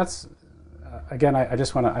that's, again, I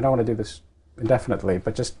just want to, I don't want to do this indefinitely,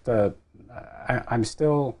 but just I'm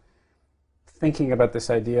still thinking about this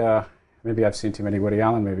idea. Maybe I've seen too many Woody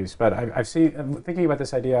Allen movies, but I'm thinking about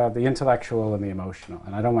this idea of the intellectual and the emotional,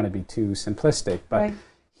 and I don't want to be too simplistic, but right.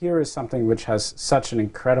 Here is something which has such an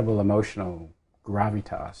incredible emotional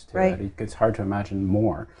gravitas to right. it. It's hard to imagine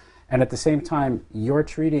more. And at the same time, you're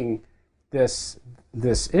treating this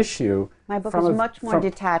issue. My book is much more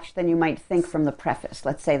detached than you might think from the preface.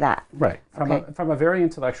 Let's say that. Right, from a very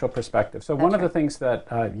intellectual perspective. So one of the things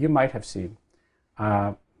that you might have seen,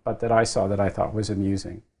 but that I saw that I thought was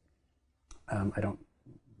amusing. I don't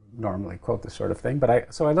normally quote this sort of thing, but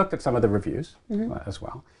I looked at some of the reviews as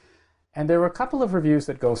well. And there were a couple of reviews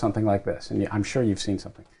that go something like this, and I'm sure you've seen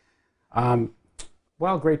something.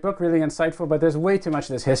 Well, great book, really insightful, but there's way too much of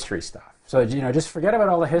this history stuff. So, just forget about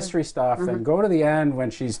all the history stuff and go to the end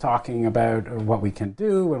when she's talking about what we can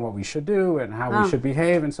do and what we should do and how we should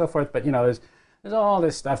behave and so forth. But, there's all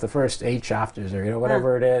this stuff, the first 8 chapters or,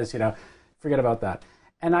 whatever it is, forget about that.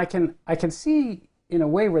 And I can see in a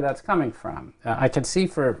way where that's coming from. I can see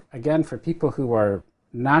for people who are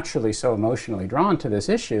naturally so emotionally drawn to this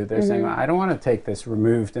issue, they're saying, well, I don't want to take this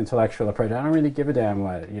removed intellectual approach. I don't really give a damn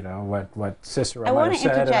what Cicero might have said. I want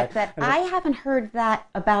to interject that I haven't heard that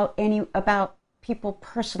about people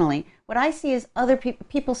personally. What I see is other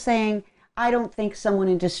people saying, I don't think someone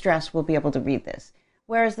in distress will be able to read this.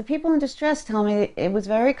 Whereas the people in distress tell me it was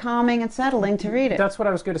very calming and settling to read it. That's what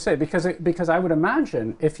I was going to say, because I would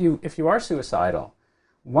imagine if you are suicidal,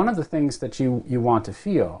 one of the things that you want to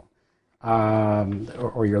feel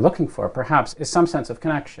or you're looking for, perhaps, is some sense of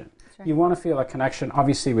connection. Sure. You want to feel a connection,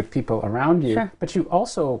 obviously, with people around you, sure. But you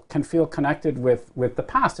also can feel connected with the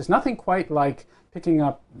past. There's nothing quite like picking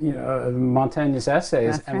up Montaigne's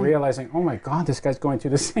essays and realizing, oh my God, this guy's going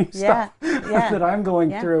through the same stuff that I'm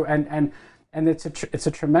going through, and it's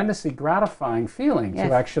a tremendously gratifying feeling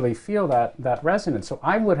to actually feel that resonance. So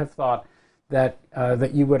I would have thought that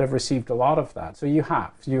you would have received a lot of that. So you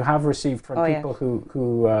have received from people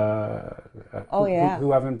who have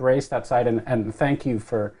embraced that side, and thank you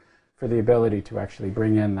for the ability to actually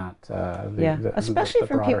bring in that. Especially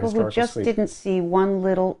from people who just didn't see one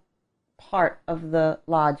little part of the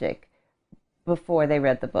logic before they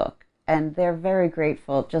read the book. And they're very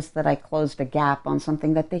grateful just that I closed a gap on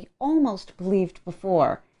something that they almost believed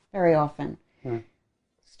before, very often. Hmm.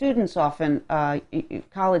 Students often,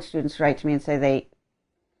 college students write to me and say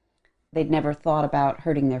they'd never thought about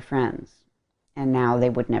hurting their friends, and now they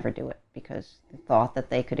would never do it because the thought that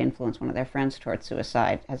they could influence one of their friends towards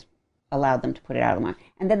suicide has allowed them to put it out of mind.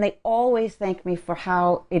 And then they always thank me for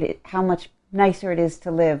how much nicer it is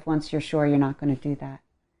to live once you're sure you're not going to do that.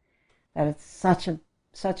 That it's such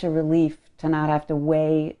a relief to not have to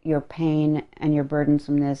weigh your pain and your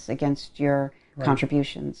burdensomeness against your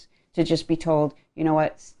contributions. To just be told, you know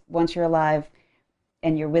what, once you're alive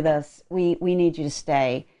and you're with us, we need you to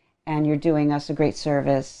stay, and you're doing us a great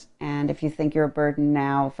service. And if you think you're a burden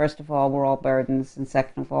now, first of all, we're all burdens, and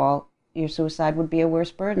second of all, your suicide would be a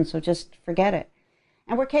worse burden, so just forget it.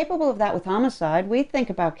 And we're capable of that with homicide. We think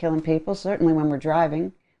about killing people, certainly when we're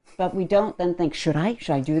driving, but we don't then think, should I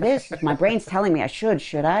do this? My brain's telling me I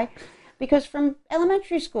should I? Because from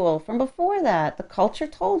elementary school, from before that, the culture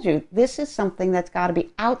told you this is something that's got to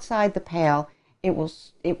be outside the pale.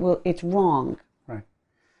 It's wrong. Right.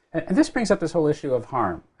 And this brings up this whole issue of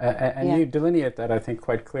harm. And you delineate that, I think,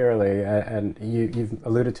 quite clearly. And you've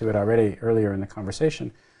alluded to it already earlier in the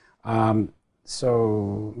conversation.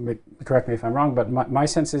 So correct me if I'm wrong, but my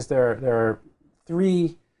sense is there are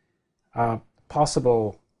 3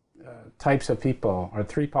 possible types of people, or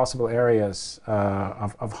 3 possible areas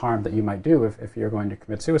of harm that you might do if you're going to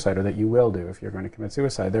commit suicide, or that you will do if you're going to commit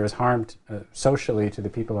suicide. There is harm socially to the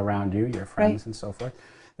people around you, your friends and so forth.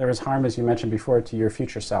 There is harm, as you mentioned before, to your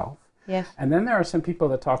future self. Yes. And then there are some people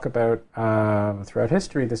that talk about, throughout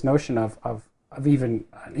history, this notion of even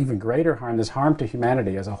greater harm, this harm to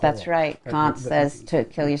humanity as a whole. That's right. Kant says to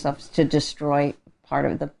kill yourself is to destroy part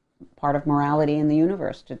of morality in the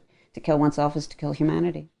universe. To kill oneself is to kill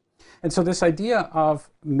humanity. And so this idea of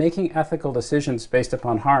making ethical decisions based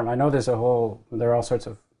upon harm, I know there are all sorts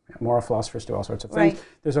of moral philosophers do all sorts of things. Right.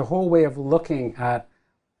 There's a whole way of looking at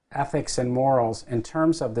ethics and morals in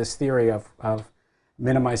terms of this theory of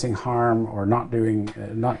minimizing harm or not doing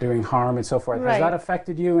harm and so forth. Right. Has that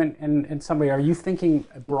affected you in some way? Are you thinking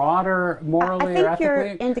broader morally or ethically? I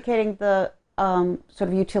think you're indicating the sort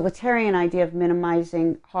of utilitarian idea of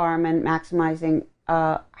minimizing harm and maximizing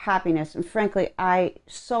happiness. And frankly, I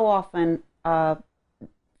so often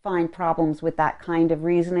find problems with that kind of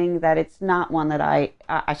reasoning that it's not one that I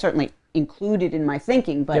certainly included in my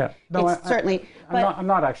thinking, but certainly. I'm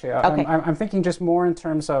not actually. Okay. I'm thinking just more in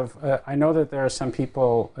terms of. I know that there are some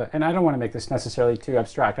people, and I don't want to make this necessarily too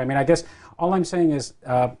abstract. I mean, I guess all I'm saying is.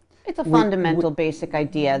 It's a fundamental, basic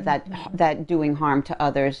idea that doing harm to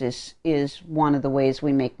others is one of the ways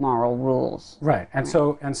we make moral rules. Right, and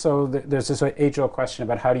so there's this age-old question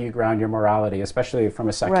about how do you ground your morality, especially from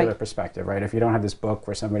a secular perspective, right? If you don't have this book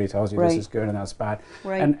where somebody tells you this is good and that's bad,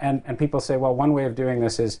 and people say, well, one way of doing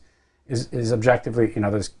this is objectively,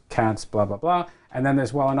 there's Kant's blah blah blah, and then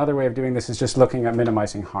there's another way of doing this is just looking at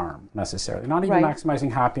minimizing harm necessarily, not even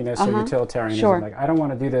maximizing happiness or utilitarianism. Sure. Like I don't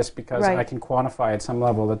want to do this because I can quantify at some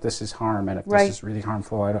level that this is harm, and if this is really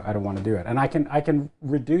harmful, I don't want to do it, and I can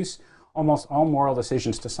reduce almost all moral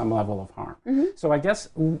decisions to some level of harm. So I guess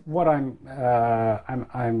what I'm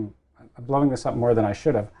blowing this up more than I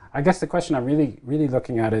should have. I guess the question I'm really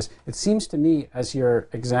looking at is, it seems to me as you're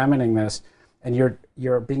examining this, and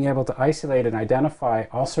you're being able to isolate and identify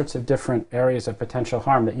all sorts of different areas of potential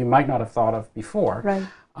harm that you might not have thought of before.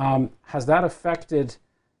 Right. Has that affected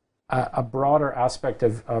a broader aspect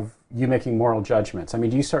of you making moral judgments? I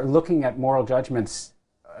mean, do you start looking at moral judgments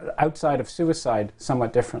outside of suicide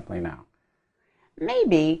somewhat differently now?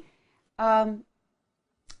 Maybe.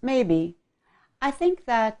 Maybe. I think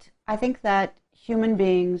that human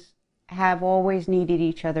beings have always needed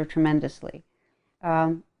each other tremendously.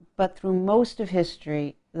 But through most of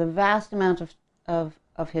history, the vast amount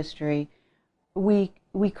of history, we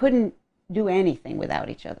couldn't do anything without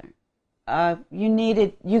each other.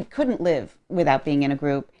 You couldn't live without being in a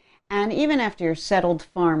group. And even after you're settled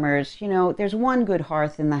farmers, there's one good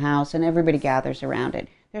hearth in the house and everybody gathers around it.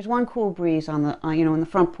 There's one cool breeze on the, in the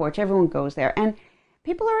front porch, everyone goes there. And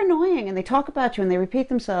people are annoying and they talk about you and they repeat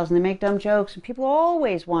themselves and they make dumb jokes and people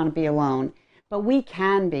always want to be alone. But we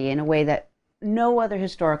can be in a way that no other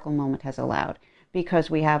historical moment has allowed,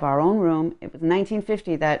 because we have our own room. It was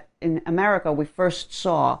 1950 that in America we first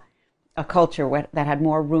saw a culture that had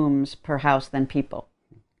more rooms per house than people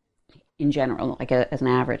in general, like as an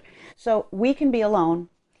average. So we can be alone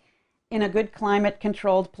in a good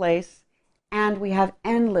climate-controlled place, and we have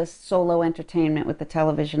endless solo entertainment with the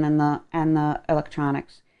television and the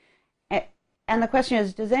electronics. And the question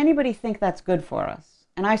is, does anybody think that's good for us?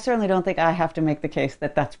 And I certainly don't think I have to make the case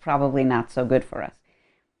that that's probably not so good for us.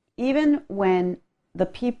 Even when the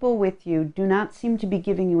people with you do not seem to be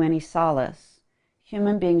giving you any solace,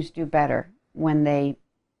 human beings do better when they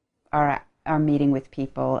are meeting with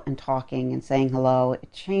people and talking and saying hello.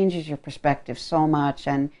 It changes your perspective so much,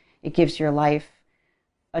 and it gives your life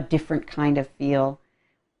a different kind of feel.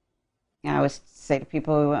 I always say to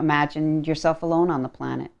people, imagine yourself alone on the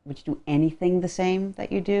planet. Would you do anything the same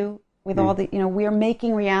that you do? With all the, we are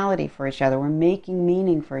making reality for each other. We're making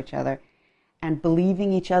meaning for each other and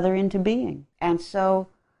believing each other into being. And so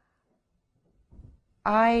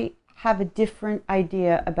I have a different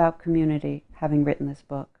idea about community having written this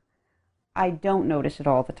book. I don't notice it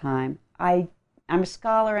all the time. I'm a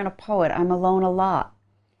scholar and a poet. I'm alone a lot.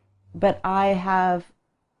 But I have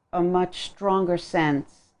a much stronger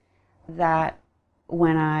sense that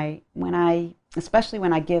when I, especially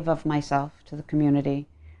when I give of myself to the community,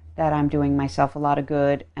 that I'm doing myself a lot of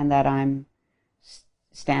good and that I'm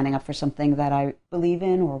standing up for something that I believe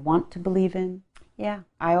in or want to believe in. Yeah.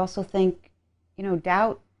 I also think,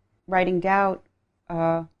 doubt, writing doubt,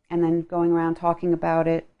 and then going around talking about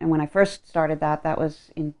it. And when I first started that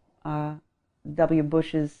was in W.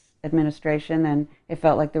 Bush's administration, and it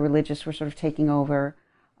felt like the religious were sort of taking over.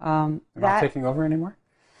 They're not taking over anymore?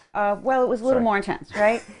 Well, it was a little more intense,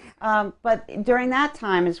 right? But during that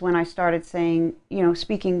time is when I started saying,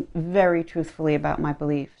 speaking very truthfully about my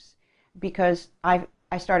beliefs, because I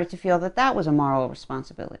started to feel that was a moral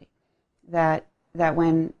responsibility, that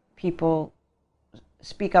when people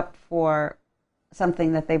speak up for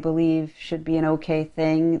something that they believe should be an okay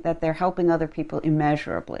thing, that they're helping other people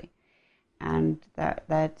immeasurably, and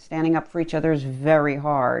that standing up for each other is very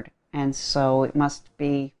hard, and so it must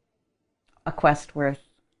be a quest worth.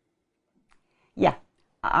 Yeah.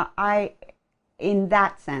 In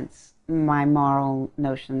that sense, my moral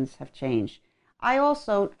notions have changed. I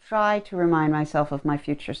also try to remind myself of my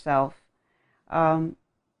future self. In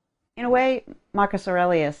a way, Marcus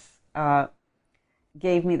Aurelius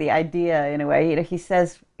gave me the idea, in a way. He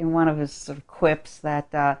says in one of his sort of quips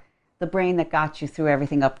that the brain that got you through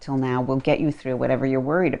everything up till now will get you through whatever you're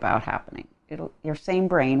worried about happening. Your same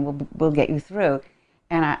brain will get you through.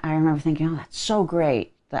 And I remember thinking, oh, that's so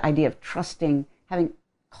great. The idea of trusting,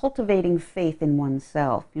 cultivating faith in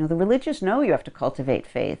oneself. You know, the religious know you have to cultivate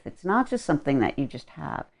faith. It's not just something that you just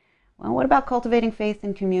have. Well, what about cultivating faith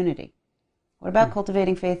in community? What about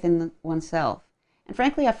cultivating faith in oneself? And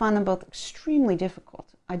frankly, I find them both extremely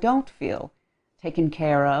difficult. I don't feel taken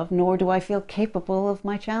care of, nor do I feel capable of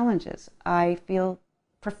my challenges. I feel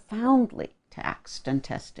profoundly taxed and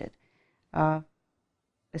tested.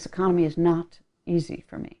 This economy is not easy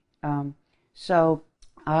for me. So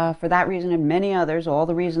for that reason and many others, all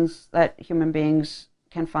the reasons that human beings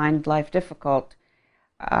can find life difficult,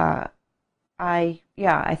 I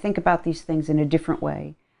think about these things in a different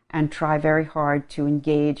way and try very hard to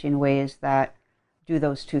engage in ways that do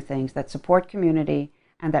those two things, that support community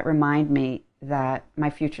and that remind me that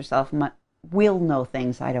my future self will know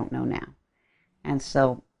things I don't know now. And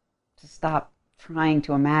so to stop trying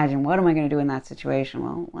to imagine, what am I going to do in that situation?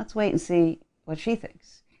 Well, let's wait and see what she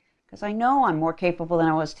thinks. Because I know I'm more capable than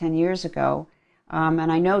I was 10 years ago.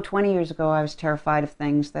 And I know 20 years ago I was terrified of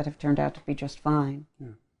things that have turned out to be just fine. Yeah.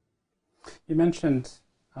 You mentioned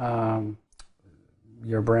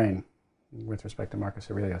your brain with respect to Marcus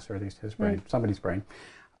Aurelius, or at least his brain, somebody's brain.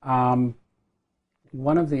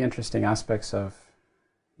 One of the interesting aspects of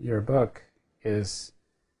your book is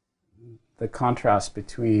the contrast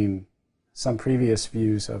between some previous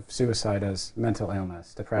views of suicide as mental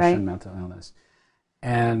illness, depression, mental illness.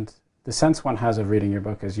 And the sense one has of reading your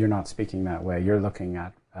book is you're not speaking that way. You're looking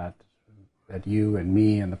at you and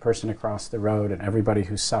me and the person across the road and everybody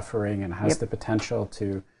who's suffering and has the potential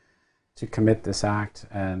to commit this act.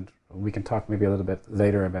 And we can talk maybe a little bit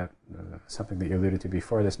later about something that you alluded to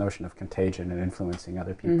before, this notion of contagion and influencing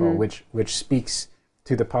other people, which speaks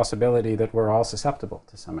to the possibility that we're all susceptible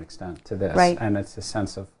to some extent to this. Right. And it's a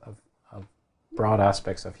sense of broad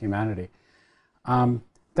aspects of humanity.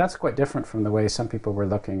 That's quite different from the way some people were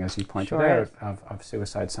looking, as you pointed out, of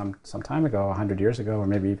suicide some time ago, 100 years ago, or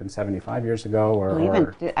maybe even 75 years ago. Or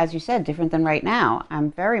even, as you said, different than right now.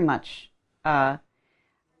 I'm very much...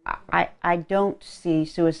 I don't see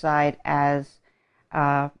suicide as,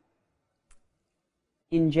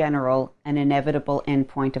 in general, an inevitable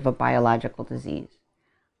endpoint of a biological disease.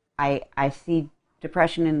 I see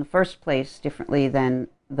depression in the first place differently than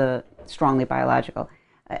the strongly biological.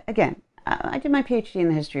 Again, I did my PhD in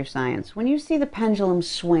the history of science. When you see the pendulum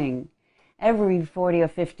swing every 40 or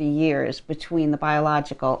 50 years between the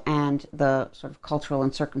biological and the sort of cultural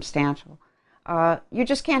and circumstantial, you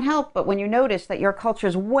just can't help but when you notice that your culture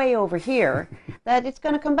is way over here, that it's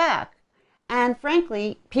going to come back. And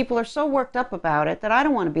frankly, people are so worked up about it that I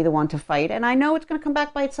don't want to be the one to fight, and I know it's going to come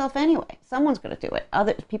back by itself anyway. Someone's going to do it.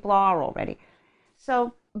 Other people are already.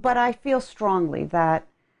 So, but I feel strongly that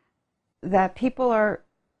people are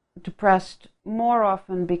depressed more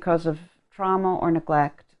often because of trauma or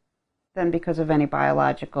neglect than because of any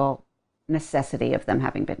biological necessity of them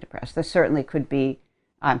having been depressed. There certainly could be,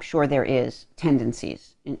 I'm sure there is,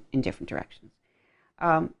 tendencies in different directions.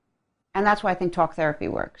 And that's why I think talk therapy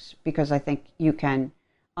works, because I think you can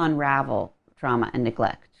unravel trauma and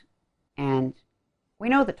neglect. And we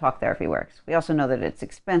know that talk therapy works. We also know that it's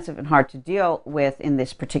expensive and hard to deal with in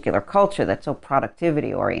this particular culture that's so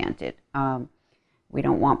productivity oriented. We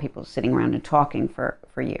don't want people sitting around and talking for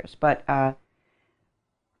years. But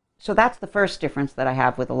so that's the first difference that I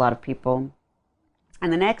have with a lot of people.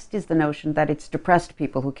 And the next is the notion that it's depressed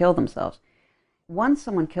people who kill themselves. Once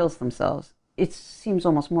someone kills themselves, it seems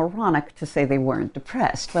almost moronic to say they weren't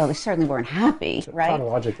depressed. Well, they certainly weren't happy, right?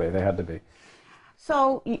 Tautologically, they had to be.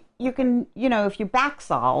 So you can, if you back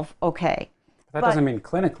solve, okay. That doesn't mean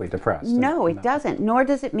clinically depressed. No, it doesn't. Nor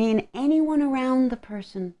does it mean anyone around the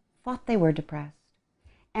person thought they were depressed.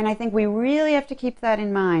 And I think we really have to keep that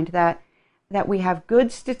in mind, that we have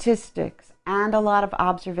good statistics and a lot of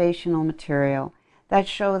observational material that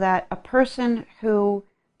show that a person who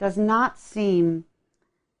does not seem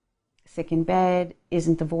sick in bed,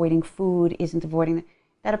 isn't avoiding food,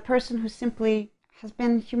 that a person who simply has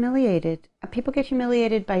been humiliated. People get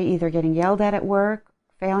humiliated by either getting yelled at work,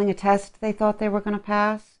 failing a test they thought they were going to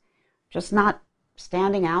pass, just not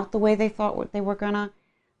standing out the way they thought they were going to,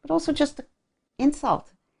 but also just the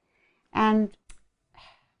insult. And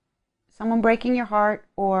someone breaking your heart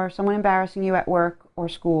or someone embarrassing you at work or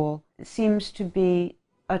school seems to be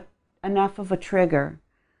enough of a trigger.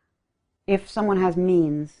 If someone has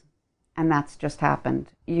means, and that's just happened,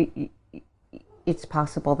 it's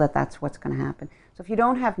possible that that's what's going to happen. So if you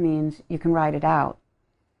don't have means, you can ride it out.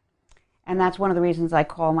 And that's one of the reasons I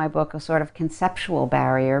call my book a sort of conceptual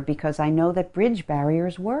barrier, because I know that bridge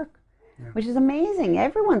barriers work. which is amazing.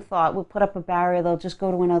 Everyone thought we'll put up a barrier, they'll just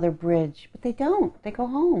go to another bridge, but they don't. They go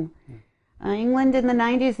home. England in the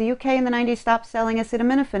 90s, the UK in the 90s stopped selling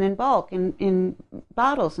acetaminophen in bulk in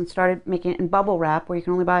bottles and started making it in bubble wrap where you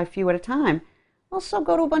can only buy a few at a time. Well, so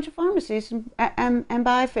go to a bunch of pharmacies and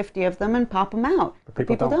buy 50 of them and pop them out. But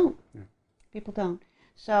people don't. Yeah. People don't.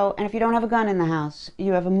 So, and if you don't have a gun in the house,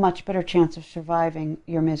 you have a much better chance of surviving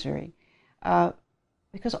your misery.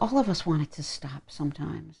 Because all of us want it to stop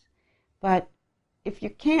sometimes. But if you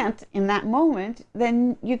can't in that moment,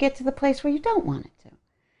 then you get to the place where you don't want it to.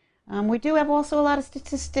 We do have also a lot of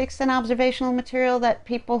statistics and observational material that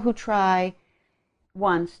people who try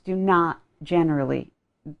once do not generally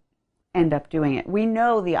end up doing it. We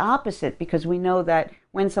know the opposite because we know that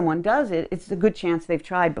when someone does it, it's a good chance they've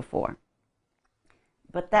tried before.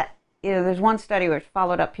 But that, there's one study where it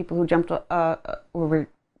followed up people who jumped, were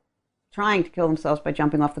trying to kill themselves by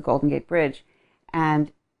jumping off the Golden Gate Bridge,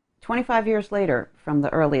 and 25 years later from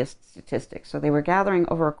the earliest statistics, so they were gathering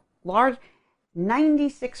over a large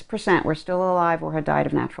 96% were still alive or had died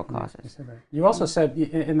of natural causes. You also said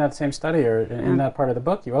in that same study, or in that part of the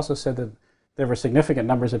book, you also said that there were significant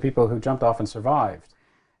numbers of people who jumped off and survived.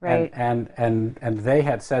 Right. And they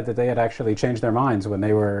had said that they had actually changed their minds when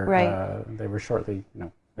they were shortly,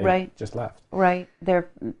 they just left. Right.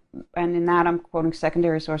 And in that I'm quoting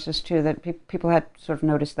secondary sources too, that people had sort of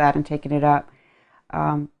noticed that and taken it up.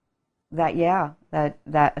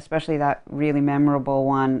 That especially that really memorable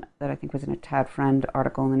one that I think was in a Tad Friend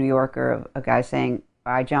article in the New Yorker of a guy saying,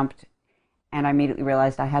 I jumped and I immediately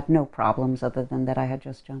realized I had no problems other than that I had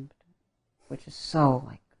just jumped, which is so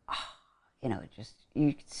like,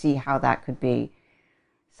 you could see how that could be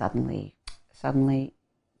suddenly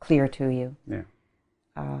clear to you. Yeah.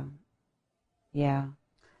 Yeah.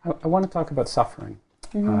 I want to talk about suffering,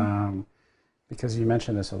 because you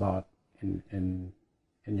mention this a lot in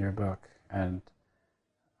your book, and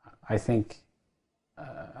I think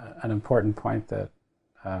an important point that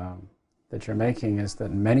you're making is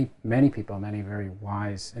that many people, many very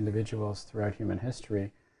wise individuals throughout human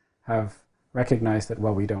history have recognized that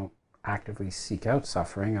while we don't actively seek out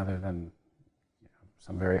suffering, other than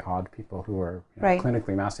some very odd people who are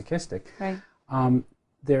clinically masochistic,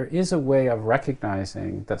 there is a way of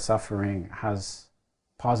recognizing that suffering has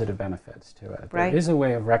positive benefits to it. There is a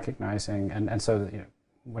way of recognizing, and so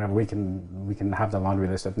whatever we can have the laundry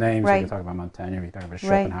list of names. We can talk about Montaigne, we can talk about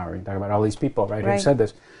Schopenhauer, we can talk about all these people, who said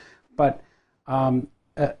this. But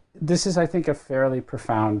this is, I think, a fairly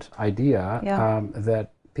profound idea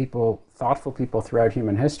that thoughtful people throughout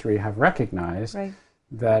human history have recognized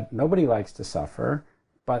that nobody likes to suffer,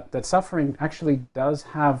 but that suffering actually does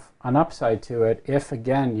have an upside to it if,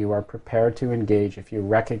 again, you are prepared to engage, if you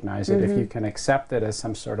recognize it, if you can accept it as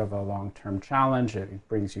some sort of a long-term challenge, it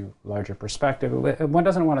brings you larger perspective. One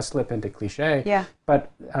doesn't want to slip into cliche,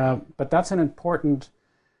 but that's an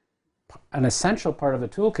essential part of the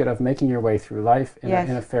toolkit of making your way through life in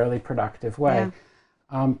a fairly productive way.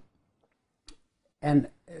 And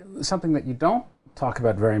something that you don't talk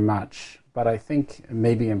about very much, but I think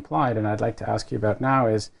may be implied, and I'd like to ask you about now,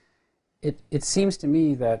 is it seems to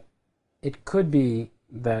me that it could be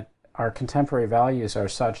that our contemporary values are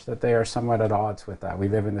such that they are somewhat at odds with that. We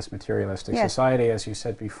live in this materialistic society, as you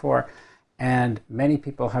said before, and many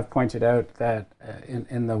people have pointed out that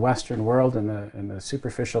in the Western world, in the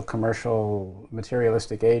superficial, commercial,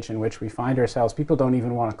 materialistic age in which we find ourselves, people don't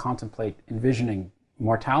even want to contemplate envisioning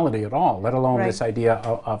mortality at all, let alone this idea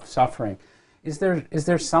of suffering. Is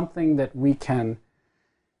there something that we can,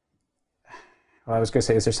 well, I was going to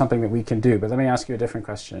say, is there something that we can do? But let me ask you a different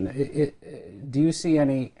question. Do you see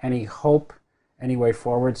any hope, any way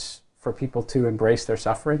forwards for people to embrace their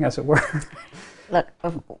suffering, as it were? Look,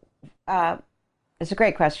 it's a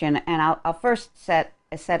great question, and I'll first set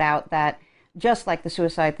out that just like the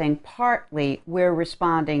suicide thing, partly we're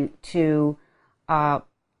responding to a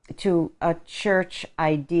church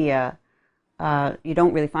idea. You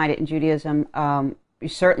don't really find it in Judaism. You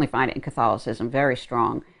certainly find it in Catholicism, very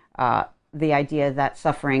strong. The idea that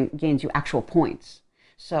suffering gains you actual points.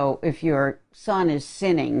 So if your son is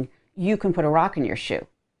sinning, you can put a rock in your shoe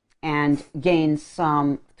and gain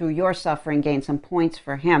some, through your suffering, gain some points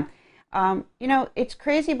for him. It's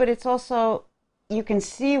crazy, but it's also, you can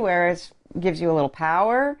see where it gives you a little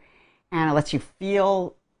power and it lets you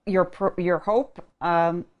feel your hope.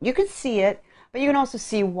 You can see it, but you can also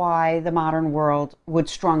see why the modern world would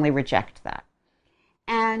strongly reject that.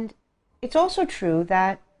 And it's also true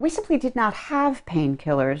that we simply did not have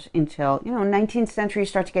painkillers until, 19th century, you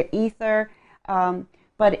start to get ether.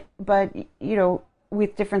 But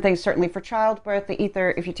with different things. Certainly for childbirth, they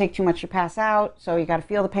either, if you take too much, you pass out, so you got to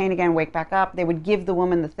feel the pain again, wake back up. They would give the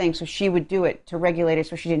woman the thing, so she would do it to regulate it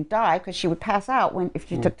so she didn't die, because she would pass out if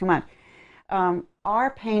she took too much.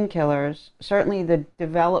 Our painkillers, certainly the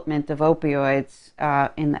development of opioids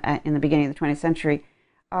in the beginning of the 20th century,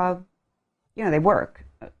 they work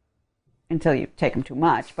until you take them too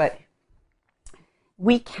much, but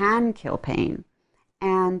we can kill pain.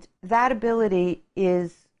 And that ability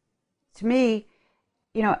is, to me,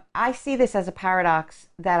 I see this as a paradox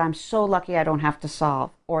that I'm so lucky I don't have to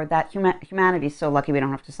solve, or that humanity is so lucky we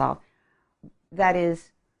don't have to solve. That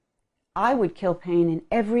is, I would kill pain in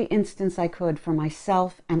every instance I could for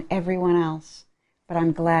myself and everyone else, but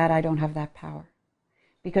I'm glad I don't have that power.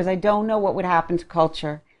 Because I don't know what would happen to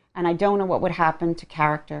culture, and I don't know what would happen to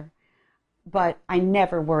character, but I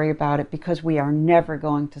never worry about it because we are never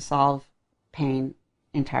going to solve pain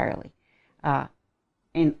entirely,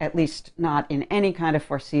 at least not in any kind of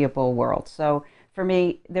foreseeable world. So for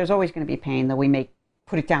me, there's always going to be pain, though we may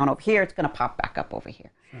put it down over here, it's going to pop back up over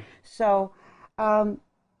here. Sure.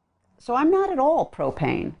 So I'm not at all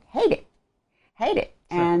pro-pain. Hate it. Sure.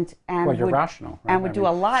 And well, you're rational. Right? And would do a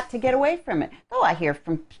lot to get away from it. Though I hear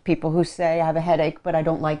from people who say, I have a headache, but I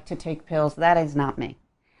don't like to take pills. That is not me.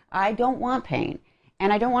 I don't want pain,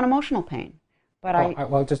 and I don't want emotional pain. But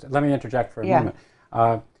well, just let me interject for a moment.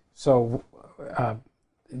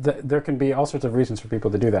 There can be all sorts of reasons for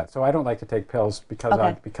people to do that. So I don't like to take pills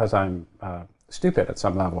because I'm stupid at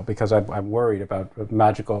some level, because I'm worried about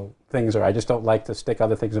magical things, or I just don't like to stick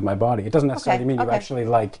other things in my body. It doesn't necessarily mean you actually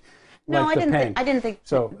like no, the pain. I didn't think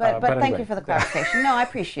so. But anyway. Thank you for the clarification. No, I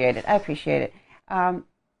appreciate it.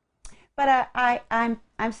 But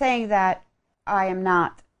I'm saying that I am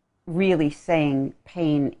not really saying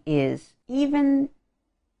pain is even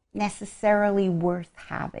necessarily worth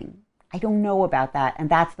having. I don't know about that, and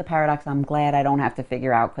that's the paradox I'm glad I don't have to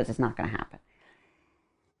figure out, because it's not going to happen.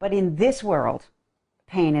 But in this world,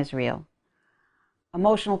 pain is real.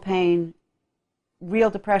 Emotional pain, real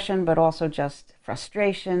depression, but also just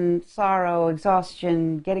frustration, sorrow,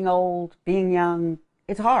 exhaustion, getting old, being young.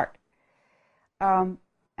 It's hard. And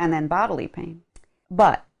then bodily pain.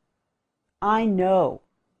 But I know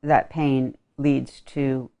that pain leads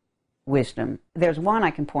to wisdom. There's one I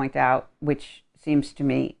can point out, which seems to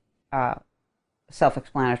me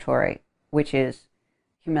self-explanatory, which is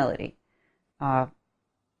humility.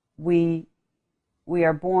 We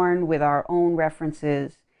are born with our own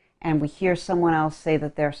references, and we hear someone else say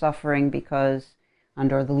that they're suffering because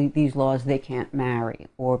under these laws they can't marry,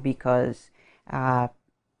 or because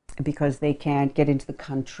they can't get into the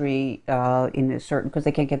country because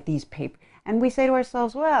they can't get these papers. And we say to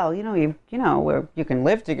ourselves, well, you can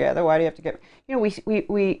live together. Why do you have to get?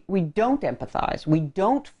 We don't empathize. We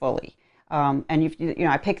don't fully. And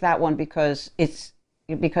I pick that one because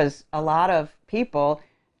a lot of people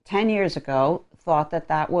 10 years ago thought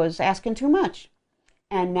that was asking too much,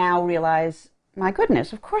 and now realize, my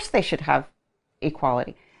goodness, of course they should have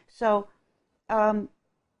equality. So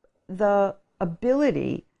the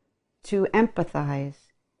ability to empathize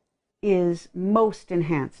is most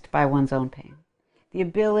enhanced by one's own pain. The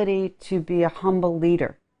ability to be a humble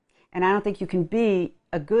leader. And I don't think you can be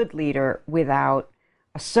a good leader without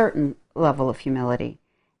a certain level of humility.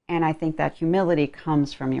 And I think that humility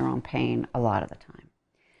comes from your own pain a lot of the time.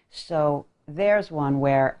 So there's one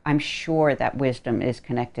where I'm sure that wisdom is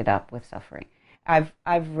connected up with suffering. I've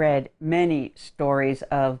read many stories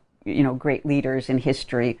of great leaders in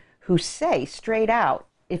history who say straight out,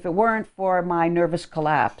 if it weren't for my nervous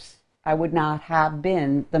collapse, I would not have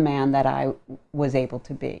been the man that I was able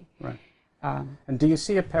to be. Right. And do you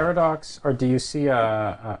see a paradox, or do you see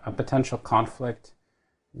a potential conflict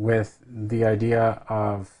with the idea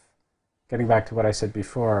of, getting back to what I said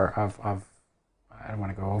before, of I don't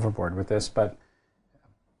want to go overboard with this, but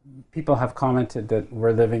people have commented that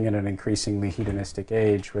we're living in an increasingly hedonistic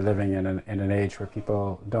age. We're living in an age where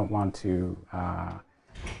people don't want to, I'll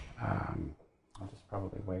just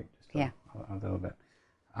probably wait just a little bit.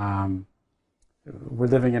 We're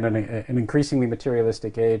living in an increasingly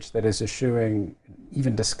materialistic age that is eschewing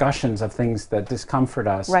even discussions of things that discomfort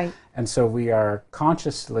us. Right. And so we are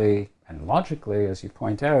consciously and logically, as you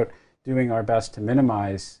point out, doing our best to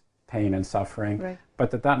minimize pain and suffering, right.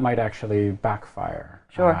 but that might actually backfire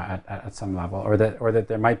sure. At some level, or that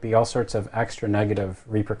there might be all sorts of extra negative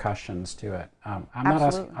repercussions to it. I'm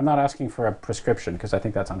not asking for a prescription, because I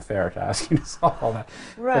think that's unfair to ask you to solve all that.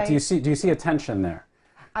 Right. But do you see a tension there?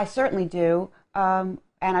 I certainly do. And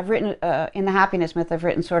I've written, in The Happiness Myth, I've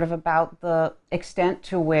written sort of about the extent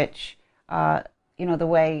to which, the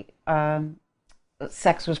way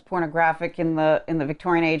sex was pornographic in the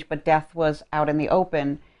Victorian age, but death was out in the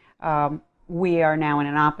open. We are now in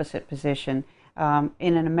an opposite position. In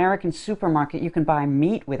an American supermarket, you can buy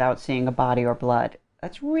meat without seeing a body or blood.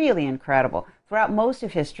 That's really incredible. Throughout most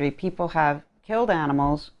of history, people have killed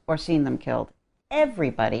animals or seen them killed.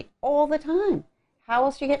 Everybody, all the time. How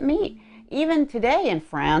else do you get meat? Even today in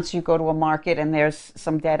France, you go to a market and there's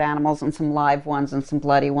some dead animals and some live ones and some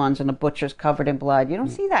bloody ones and a butcher's covered in blood. You don't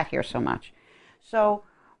see that here so much. So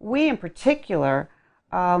we in particular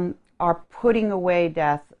are putting away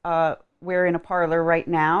death. We're in a parlor right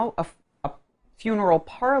now. A funeral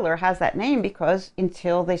parlor has that name because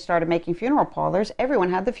until they started making funeral parlors, everyone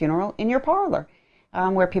had the funeral in your parlor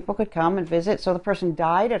where people could come and visit. So the person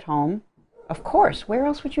died at home. Of course, where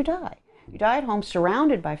else would you die? You die at home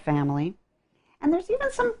surrounded by family. And there's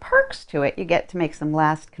even some perks to it. You get to make some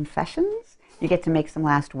last confessions. You get to make some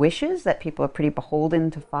last wishes that people are pretty beholden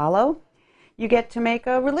to follow. You get to make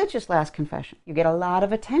a religious last confession. You get a lot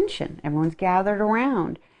of attention. Everyone's gathered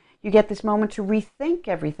around. You get this moment to rethink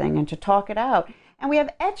everything and to talk it out. And we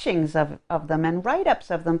have etchings of them and write-ups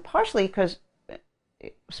of them, partially because,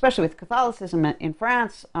 especially with Catholicism in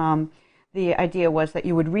France, the idea was that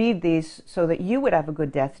you would read these so that you would have a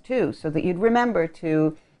good death too, so that you'd remember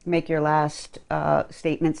to make your last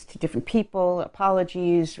statements to different people,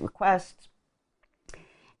 apologies, requests.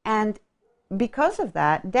 And because of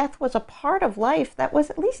that, death was a part of life that was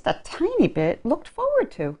at least a tiny bit looked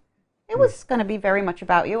forward to. It was going to be very much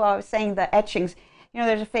about you. I was saying the etchings,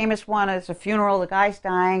 there's a famous one, it's a funeral, the guy's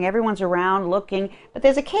dying, everyone's around looking, but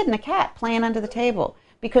there's a kid and a cat playing under the table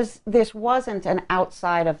because this wasn't an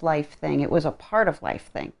outside of life thing, it was a part of life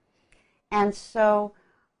thing. And so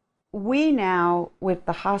we now, with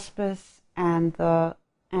the hospice and the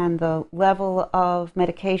level of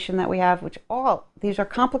medication that we have, which these are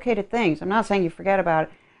complicated things. I'm not saying you forget about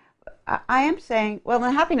it. I am saying, well, in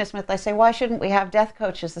the happiness myth, I say, why shouldn't we have death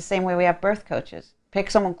coaches the same way we have birth coaches?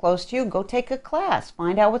 Pick someone close to you, go take a class,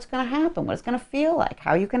 find out what's going to happen, what it's going to feel like,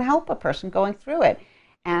 how you can help a person going through it,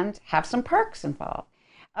 and have some perks involved.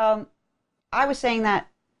 I was saying that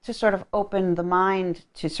to sort of open the mind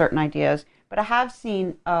to certain ideas, but I have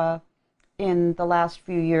seen in the last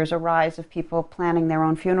few years a rise of people planning their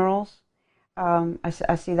own funerals.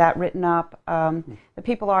 I see that written up. The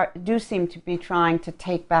people do seem to be trying to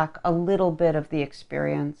take back a little bit of the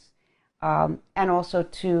experience and also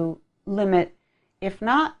to limit, if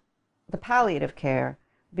not the palliative care,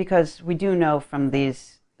 because we do know from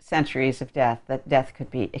these centuries of death that death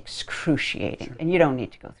could be excruciating, sure, and you don't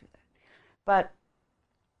need to go through that. But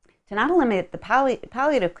to not eliminate the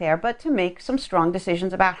palliative care, but to make some strong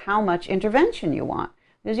decisions about how much intervention you want,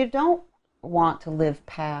 because you don't want to live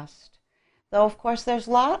past. Though, of course, there's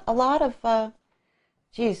a lot of,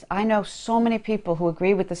 I know so many people who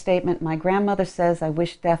agree with the statement, my grandmother says, I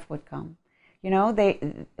wish death would come.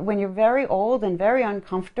 When you're very old and very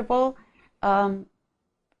uncomfortable,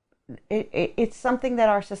 it's something that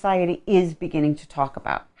our society is beginning to talk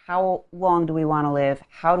about. How long do we want to live?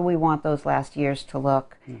 How do we want those last years to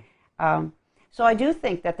look? So I do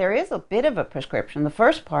think that there is a bit of a prescription. The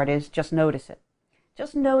first part is just notice it.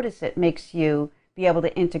 Just notice it makes you be able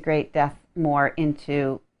to integrate death more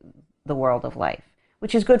into the world of life,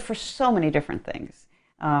 which is good for so many different things.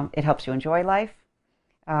 It helps you enjoy life.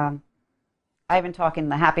 I've been talking in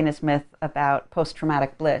the happiness myth about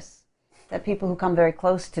post-traumatic bliss, that people who come very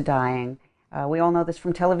close to dying, we all know this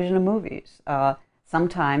from television and movies,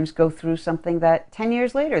 sometimes go through something that 10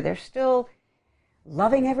 years later they're still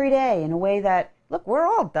loving every day in a way that, look, we're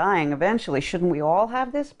all dying eventually. Shouldn't we all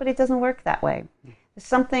have this? But it doesn't work that way. There's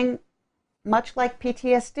something much like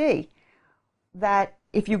PTSD, that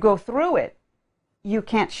if you go through it, you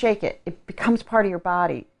can't shake it. It becomes part of your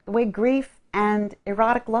body. The way grief and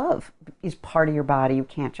erotic love is part of your body, you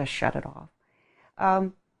can't just shut it off.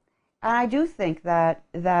 And I do think that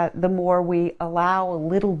the more we allow a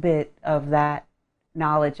little bit of that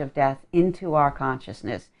knowledge of death into our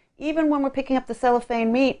consciousness, even when we're picking up the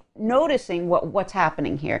cellophane meat, noticing what's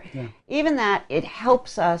happening here, even that, it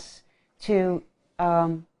helps us to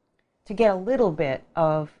get a little bit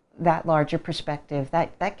of that larger perspective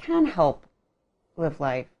that can help live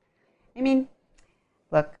life. I mean,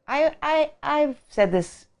 look, I've said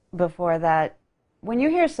this before, that when you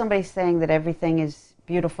hear somebody saying that everything is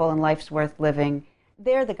beautiful and life's worth living,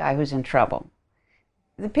 they're the guy who's in trouble.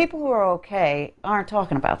 The people who are okay aren't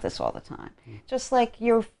talking about this all the time. Just like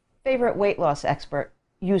your favorite weight loss expert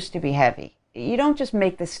used to be heavy. You don't just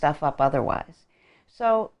make this stuff up otherwise.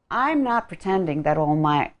 So I'm not pretending that all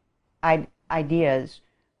my ideas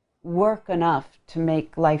work enough to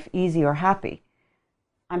make life easy or happy.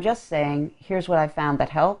 I'm just saying, here's what I found that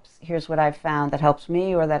helps. Here's what I've found that helps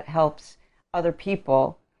me or that helps other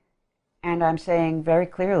people. And I'm saying very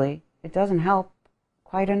clearly, it doesn't help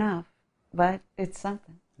quite enough, but it's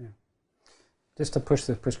something. Yeah. Just to push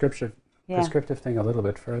the prescriptive thing a little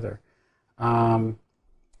bit further.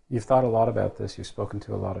 You've thought a lot about this. You've spoken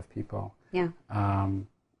to a lot of people. Yeah.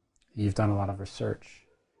 You've done a lot of research.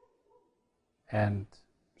 And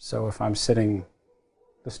so if I'm sitting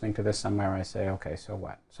listening to this somewhere, I say, okay, so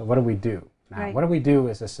what? So what do we do now? Right. What do we do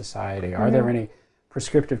as a society? Are there any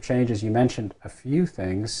prescriptive changes? You mentioned a few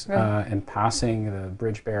things in passing, the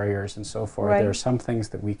bridge barriers and so forth. There are some things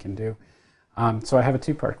that we can do. So I have a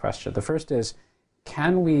two-part question. The first is,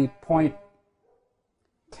 can we point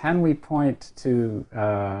to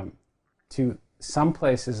some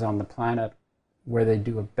places on the planet where they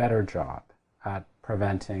do a better job at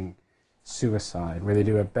preventing suicide, where they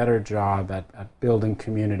do a better job at building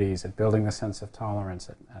communities, at building the sense of tolerance?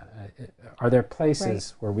 Are there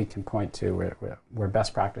places where we can point to where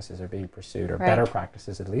best practices are being pursued, or better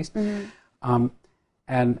practices at least?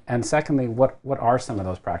 And secondly, what are some of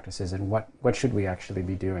those practices, and what should we actually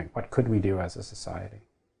be doing? What could we do as a society?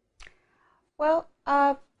 Well,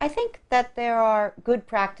 I think that there are good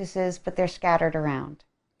practices, but they're scattered around.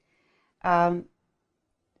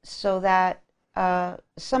 So that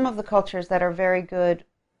some of the cultures that are very good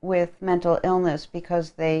with mental illness,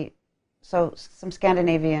 because some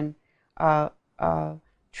Scandinavian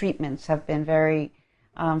treatments have been very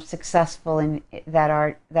successful in that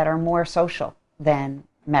are more social than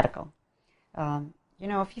medical.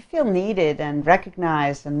 If you feel needed and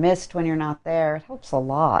recognized and missed when you're not there, it helps a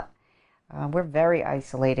lot. We're very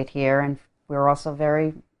isolated here, and we're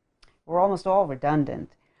almost all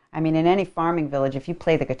redundant. I mean, in any farming village, if you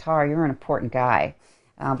play the guitar, you're an important guy,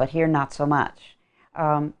 but here not so much.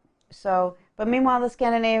 But meanwhile, the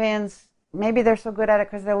Scandinavians, maybe they're so good at it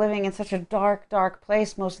because they're living in such a dark, dark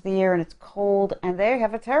place most of the year, and it's cold, and they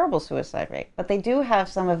have a terrible suicide rate. But they do have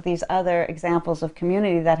some of these other examples of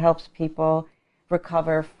community that helps people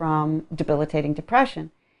recover from debilitating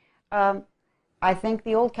depression. I think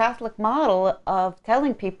the old Catholic model of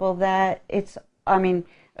telling people that it's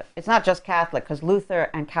not just Catholic, because Luther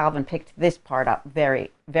and Calvin picked this part up very,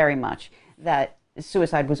 very much, that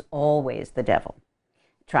suicide was always the devil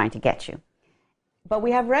trying to get you. But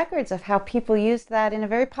we have records of how people used that in a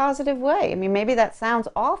very positive way. I mean, maybe that sounds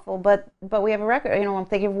awful, but we have a record. I'm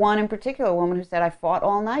thinking of one in particular, a woman who said, I fought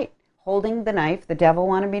all night holding the knife. The devil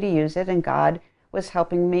wanted me to use it, and God was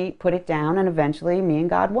helping me put it down, and eventually me and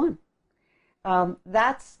God won.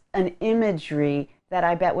 That's an imagery that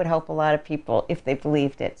I bet would help a lot of people if they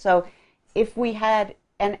believed it. So if we had,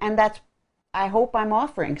 and that's, I hope I'm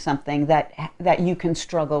offering something that you can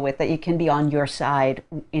struggle with, that you can be on your side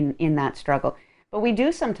in that struggle. But we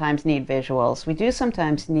do sometimes need visuals. We do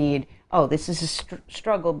sometimes need, this is a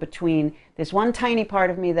struggle between this one tiny part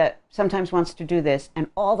of me that sometimes wants to do this and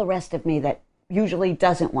all the rest of me that usually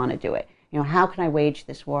doesn't want to do it. How can I wage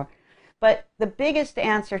this war? But the biggest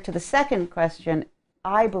answer to the second question,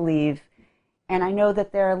 I believe, and I know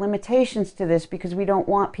that there are limitations to this because we don't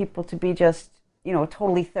want people to be just, a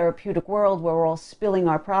totally therapeutic world where we're all spilling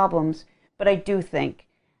our problems. But I do think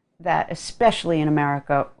that, especially in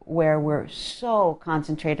America, where we're so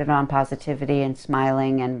concentrated on positivity and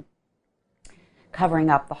smiling and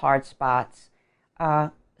covering up the hard spots,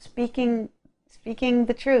 speaking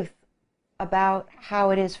the truth about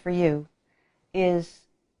how it is for you is,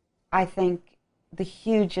 I think, the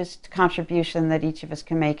hugest contribution that each of us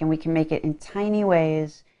can make, and we can make it in tiny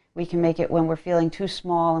ways. We can make it when we're feeling too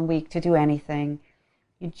small and weak to do anything.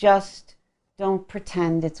 You just don't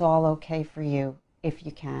pretend it's all okay for you if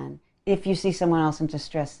you can. If you see someone else in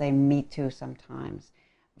distress, say, me too sometimes.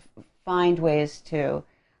 Find ways to.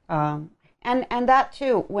 And that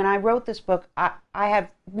too, when I wrote this book, I have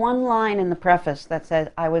one line in the preface that says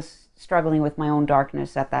I was struggling with my own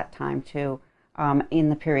darkness at that time too. In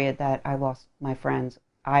the period that I lost my friends,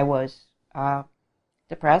 I was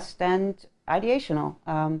depressed and ideational.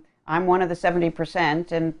 I'm one of the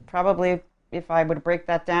 70%, and probably if I would break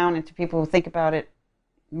that down into people who think about it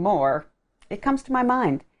more, it comes to my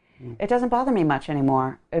mind. It doesn't bother me much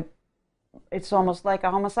anymore. It's almost like a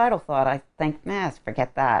homicidal thought. I think,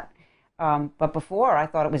 forget that. But before, I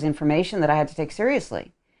thought it was information that I had to take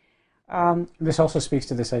seriously. This also speaks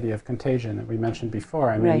to this idea of contagion that we mentioned before.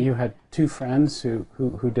 I mean, you had two friends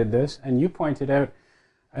who did this, and you pointed out,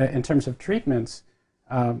 in terms of treatments,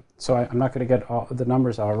 so I'm not going to get all the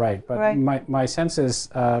numbers all right, but my sense is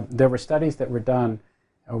there were studies that were done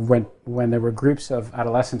when there were groups of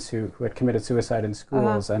adolescents who had committed suicide in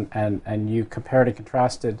schools, and you compared and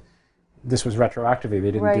contrasted. This was retroactively.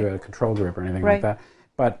 They didn't do a control group or anything like that.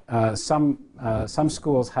 But some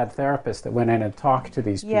schools had therapists that went in and talked to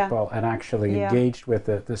these people and actually engaged with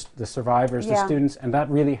the survivors, the students, and that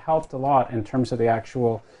really helped a lot in terms of the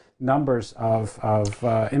actual numbers of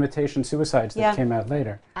imitation suicides that came out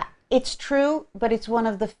later. It's true, but it's one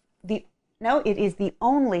of it is the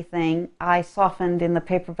only thing I softened in the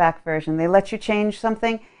paperback version. They let you change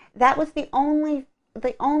something. That was the only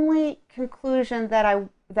conclusion that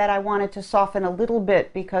I wanted to soften a little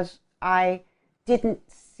bit, because I didn't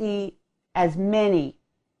see as many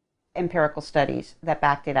empirical studies that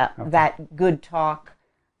backed it up. Okay. That good talk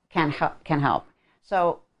can help.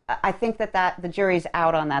 So I think that the jury's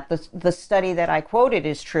out on that. The study that I quoted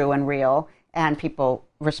is true and real, and people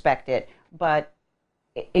respect it. But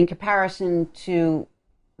in comparison to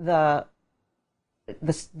the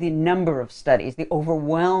number of studies, the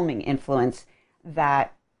overwhelming influence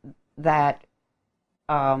that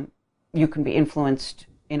you can be influenced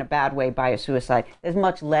in a bad way by a suicide, there's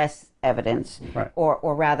much less evidence, right.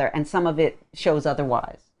 or rather, and some of it shows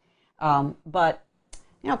otherwise. But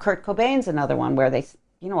Kurt Cobain's another one where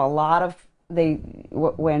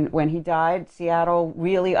when he died, Seattle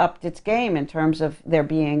really upped its game in terms of there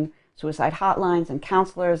being suicide hotlines and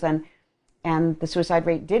counselors, and the suicide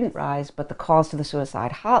rate didn't rise, but the calls to the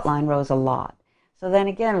suicide hotline rose a lot. So then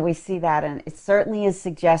again, we see that, and it certainly is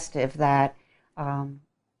suggestive that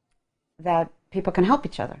that people can help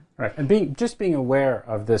each other. Right, and being aware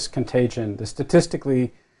of this contagion, the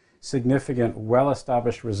statistically significant,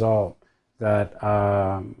 well-established result that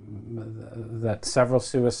that several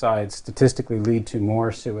suicides statistically lead to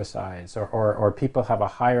more suicides, or people have a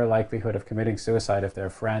higher likelihood of committing suicide if their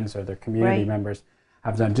friends or their community members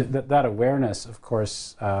have done. That awareness, of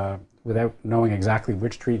course, without knowing exactly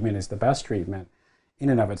which treatment is the best treatment, in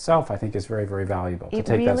and of itself, I think is very, very valuable to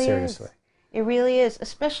take that seriously. It really is,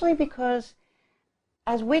 especially because,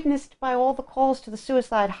 as witnessed by all the calls to the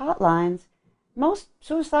suicide hotlines, most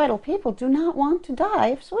suicidal people do not want to die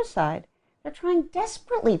of suicide. They're trying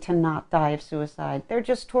desperately to not die of suicide. They're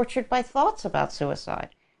just tortured by thoughts about suicide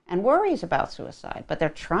and worries about suicide, but they're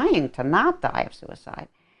trying to not die of suicide.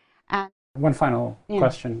 And one final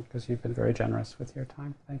question, because you've been very generous with your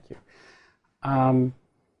time. Thank you.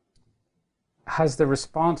 Has the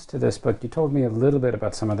response to this book, you told me a little bit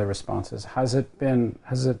about some of the responses, has it been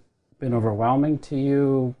overwhelming to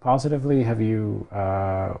you positively? Have you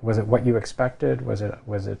was it what you expected? Was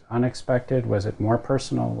it unexpected? Was it more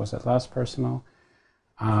personal? Was it less personal?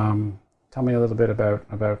 Tell me a little bit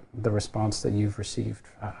about the response that you've received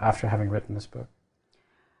after having written this book.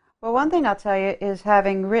 Well, one thing I'll tell you is,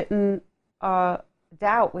 having written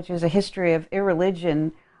Doubt, which is a history of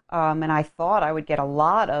irreligion, and I thought I would get a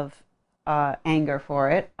lot of anger for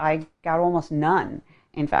it, I got almost none.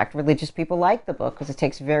 In fact, religious people like the book because it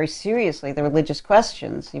takes very seriously the religious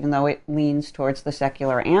questions, even though it leans towards the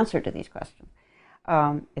secular answer to these questions.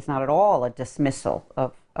 It's not at all a dismissal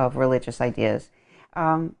of religious ideas.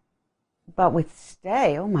 But with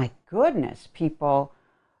Stay, oh my goodness, people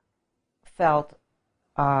get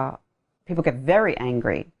very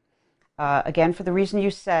angry. Again, for the reason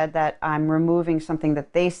you said, that I'm removing something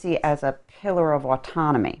that they see as a pillar of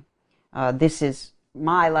autonomy. This is,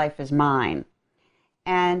 my life is mine.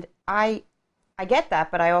 And I get that,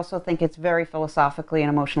 but I also think it's very philosophically and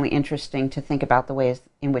emotionally interesting to think about the ways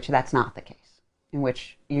in which that's not the case, in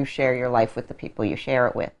which you share your life with the people you share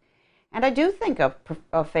it with. And I do think a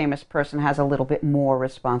famous person has a little bit more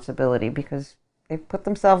responsibility, because they've put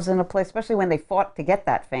themselves in a place, especially when they fought to get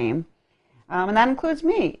that fame. And that includes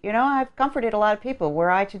me. I've comforted a lot of people. Were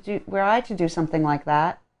I to do something like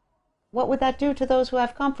that, what would that do to those who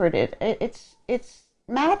I've comforted? It's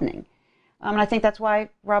maddening. And I think that's why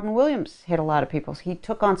Robin Williams hit a lot of people. He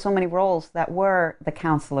took on so many roles that were the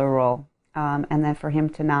counselor role. And then for him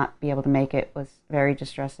to not be able to make it was very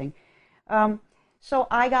distressing. So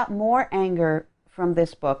I got more anger from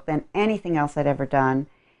this book than anything else I'd ever done.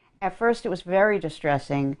 At first it was very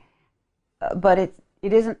distressing, but it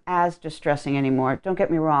isn't as distressing anymore. Don't get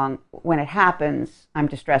me wrong. When it happens, I'm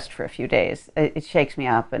distressed for a few days. It shakes me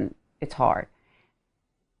up and it's hard.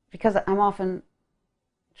 Because I'm often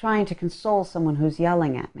trying to console someone who's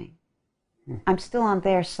yelling at me. I'm still on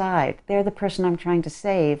their side. They're the person I'm trying to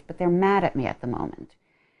save, but they're mad at me at the moment.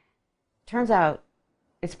 Turns out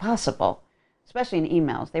it's possible, especially in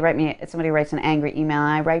emails. Somebody writes an angry email,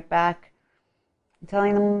 and I write back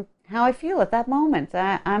telling them how I feel at that moment.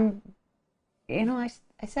 I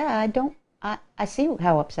say, I see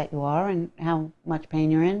how upset you are and how much pain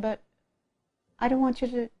you're in, but I don't want you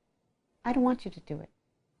to do it.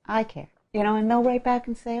 I care. And they'll write back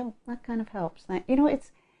and say, oh, that kind of helps.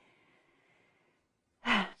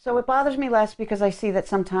 So it bothers me less because I see that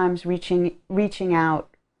sometimes reaching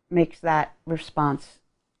out makes that response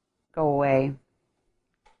go away.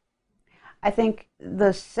 I think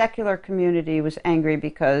the secular community was angry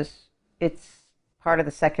because it's part of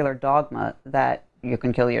the secular dogma that you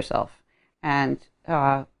can kill yourself. And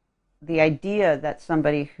the idea that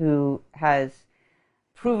somebody who has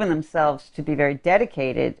proven themselves to be very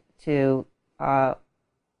dedicated to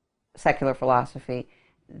secular philosophy,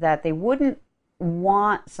 that they wouldn't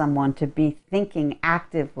want someone to be thinking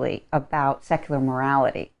actively about secular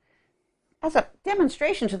morality as a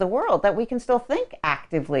demonstration to the world that we can still think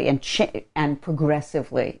actively and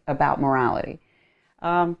progressively about morality.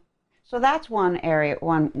 So that's one area,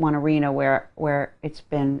 one arena where it's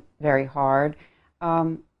been very hard.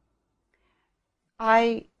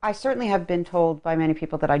 I certainly have been told by many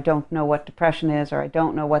people that I don't know what depression is, or I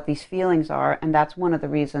don't know what these feelings are, and that's one of the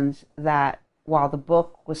reasons that while the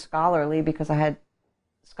book was scholarly, because I had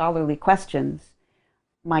scholarly questions,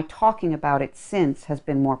 my talking about it since has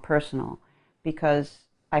been more personal, because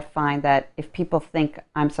I find that if people think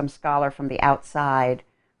I'm some scholar from the outside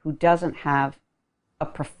who doesn't have a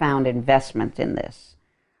profound investment in this,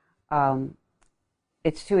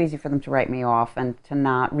 it's too easy for them to write me off and to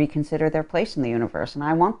not reconsider their place in the universe, and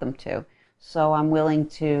I want them to. So I'm willing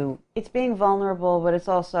to, it's being vulnerable, but it's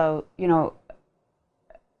also,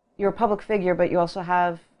 you're a public figure, but you also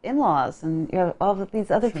have in-laws and you have all of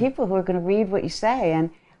these other people who are going to read what you say.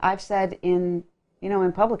 And I've said in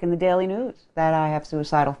public, in the Daily News, that I have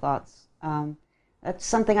suicidal thoughts. That's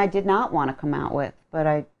something I did not want to come out with, but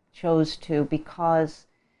I chose to because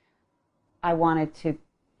I wanted to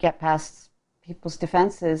get past people's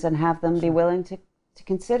defenses and have them be willing to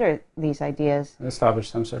consider these ideas.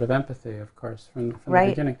 Establish some sort of empathy, of course, from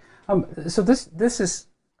right. the beginning. So this is,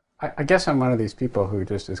 I guess I'm one of these people who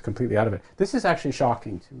just is completely out of it. This is actually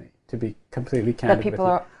shocking to me, to be completely candid that people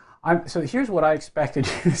with you. are. So here's what I expected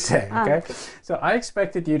you to say, okay? So I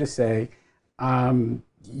expected you to say,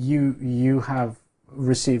 you have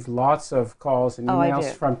received lots of calls and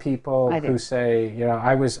emails from people who say,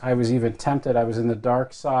 I was even tempted. I was in the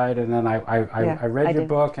dark side, and then I read your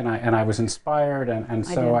book, and I was inspired, and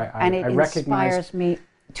so I recognized. Inspires me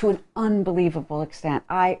to an unbelievable extent.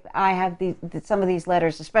 I have some of these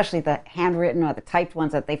letters, especially the handwritten or the typed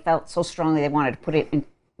ones, that they felt so strongly they wanted to put it in,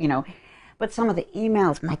 But some of the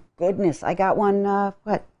emails, my goodness, I got one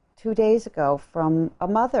 2 days ago from a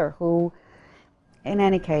mother who, in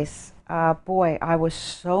any case. Boy, I was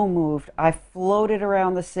so moved. I floated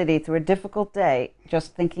around the city through a difficult day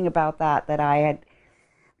just thinking about that I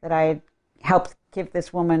had helped give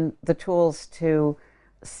this woman the tools to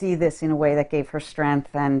see this in a way that gave her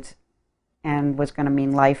strength and was going to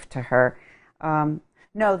mean life to her.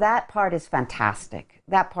 No, that part is fantastic.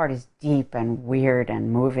 That part is deep and weird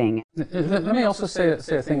and moving. Let me also say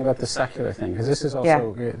a thing about the secular thing, because this is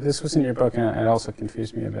also, this was in your book and it also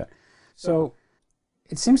confused me a bit. So,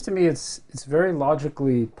 it seems to me it's very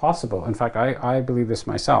logically possible. In fact, I believe this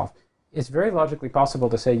myself. It's very logically possible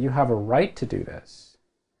to say you have a right to do this,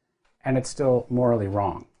 and it's still morally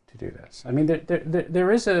wrong to do this. I mean,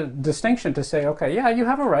 there is a distinction to say, okay, yeah, you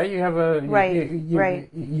have a right. You have a right.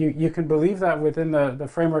 You can believe that within the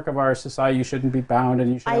framework of our society, you shouldn't be bound,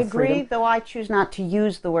 and you should have freedom. I agree, though I choose not to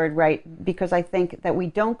use the word right because I think that we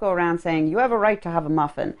don't go around saying you have a right to have a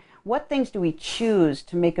muffin. What things do we choose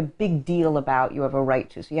to make a big deal about you have a right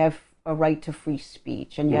to? So you have a right to free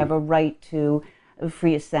speech, and you have a right to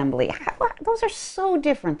free assembly. Those are so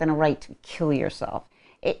different than a right to kill yourself.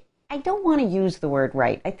 I don't want to use the word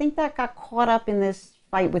right. I think that got caught up in this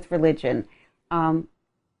fight with religion.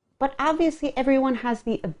 But obviously everyone has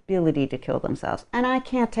the ability to kill themselves, and I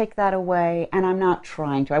can't take that away, and I'm not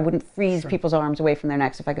trying to. I wouldn't freeze people's arms away from their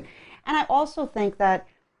necks if I could. And I also think that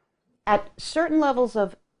at certain levels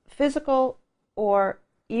of physical or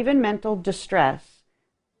even mental distress,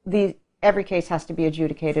 every case has to be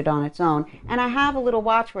adjudicated on its own. And I have a little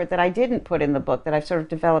watchword that I didn't put in the book that I've sort of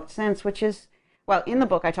developed since, which is, well, in the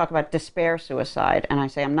book I talk about despair suicide, and I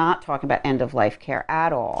say I'm not talking about end-of-life care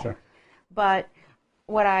at all. Sure. But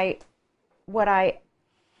what I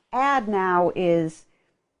add now is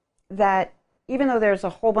that even though there's a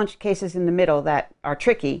whole bunch of cases in the middle that are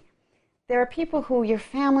tricky, there are people who your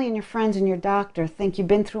family and your friends and your doctor think you've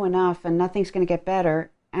been through enough and nothing's going to get better,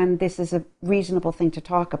 and this is a reasonable thing to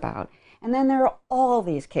talk about. And then there are all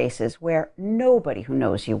these cases where nobody who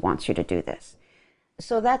knows you wants you to do this.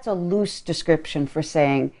 So that's a loose description for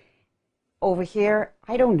saying, over here,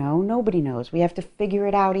 I don't know, nobody knows. We have to figure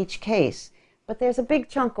it out each case. But there's a big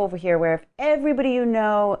chunk over here where if everybody you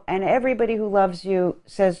know and everybody who loves you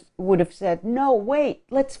would have said, no, wait,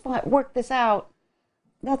 let's work this out,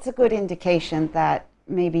 that's a good indication that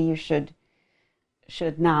maybe you should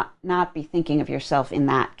not be thinking of yourself in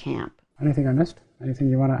that camp. Anything I missed? Anything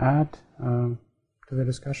you want to add to the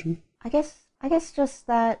discussion? I guess just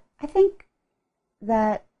that I think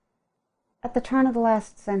that at the turn of the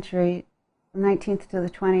last century, the 19th to the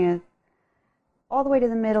 20th, all the way to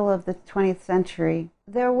the middle of the 20th century,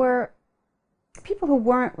 there were people who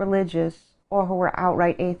weren't religious or who were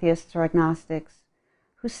outright atheists or agnostics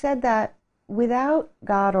who said that without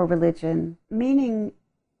God or religion, meaning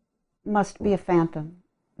must be a phantom.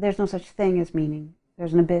 There's no such thing as meaning.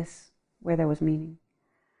 There's an abyss where there was meaning.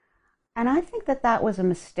 And I think that that was a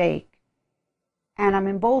mistake. And I'm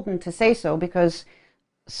emboldened to say so because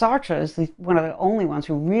Sartre is one of the only ones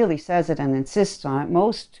who really says it and insists on it.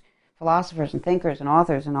 Most philosophers and thinkers and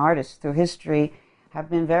authors and artists through history have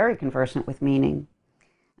been very conversant with meaning.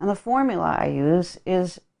 And the formula I use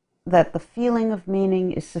is that the feeling of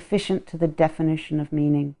meaning is sufficient to the definition of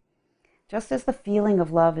meaning, just as the feeling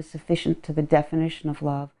of love is sufficient to the definition of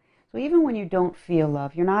love. So even when you don't feel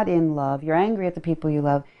love, you're not in love, you're angry at the people you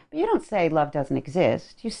love, but you don't say love doesn't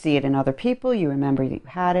exist. You see it in other people, you remember you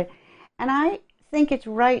had it. And I think it's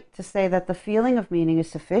right to say that the feeling of meaning is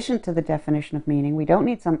sufficient to the definition of meaning. We don't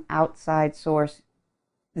need some outside source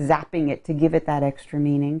zapping it to give it that extra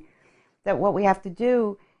meaning. That what we have to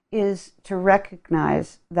do is to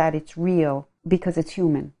recognize that it's real because it's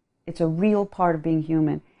human. It's a real part of being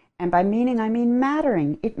human. And by meaning, I mean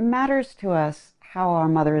mattering. It matters to us how our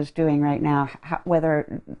mother is doing right now,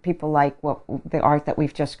 whether people like the art that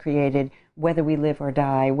we've just created, whether we live or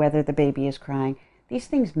die, whether the baby is crying. These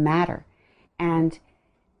things matter. And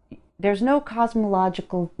there's no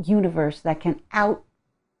cosmological universe that can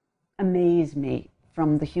out-amaze me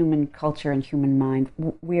from the human culture and human mind.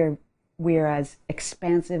 We're as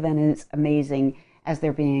expansive and as amazing as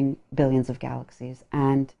there being billions of galaxies.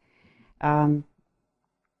 And I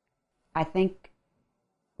think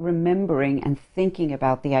remembering and thinking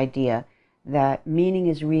about the idea that meaning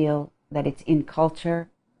is real, that it's in culture,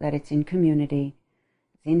 that it's in community,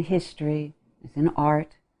 it's in history, it's in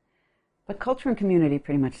art. But culture and community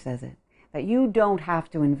pretty much says it, that you don't have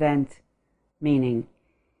to invent meaning.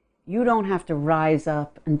 You don't have to rise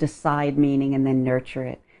up and decide meaning and then nurture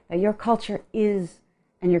it. That your culture is,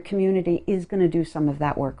 and your community is going to do some of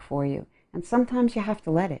that work for you. And sometimes you have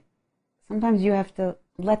to let it. Sometimes you have to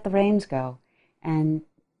let the reins go and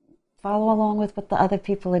follow along with what the other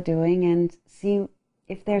people are doing and see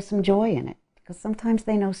if there's some joy in it. Because sometimes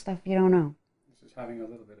they know stuff you don't know. This is having a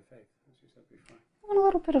little bit of faith, as you said before. A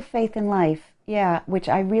little bit of faith in life, yeah, which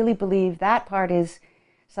I really believe that part is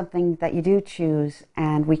something that you do choose,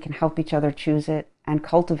 and we can help each other choose it and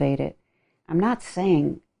cultivate it. I'm not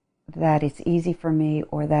saying that it's easy for me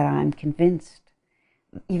or that I'm convinced,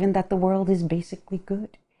 even that the world is basically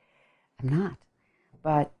good. I'm not.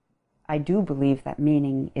 But I do believe that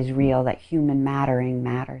meaning is real, that human mattering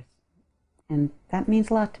matters. And that means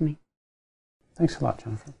a lot to me. Thanks a lot,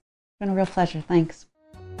 Jennifer. It's been a real pleasure. Thanks.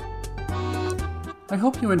 I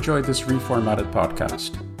hope you enjoyed this reformatted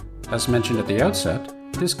podcast. As mentioned at the outset,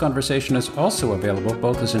 this conversation is also available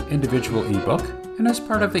both as an individual ebook and as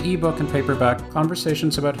part of the ebook and paperback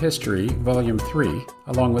Conversations About History, Volume 3,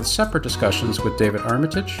 along with separate discussions with David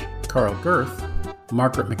Armitage, Carl Gerth,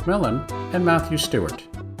 Margaret Macmillan, and Matthew Stewart.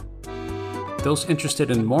 Those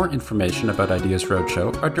interested in more information about Ideas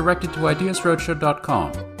Roadshow are directed to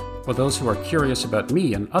ideasroadshow.com, while those who are curious about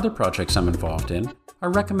me and other projects I'm involved in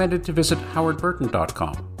are recommended to visit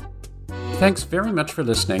howardburton.com. Thanks very much for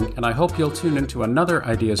listening, and I hope you'll tune into another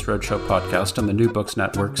Ideas Roadshow podcast on the New Books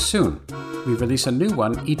Network soon. We release a new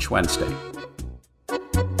one each Wednesday.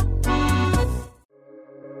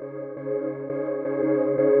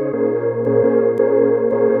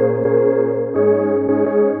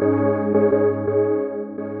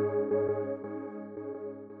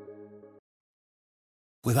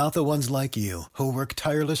 Without the ones like you, who work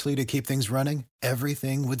tirelessly to keep things running,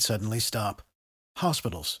 everything would suddenly stop.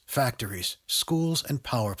 Hospitals, factories, schools, and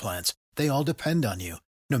power plants, they all depend on you.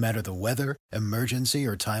 No matter the weather, emergency,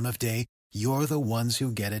 or time of day, you're the ones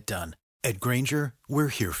who get it done. At Grainger, we're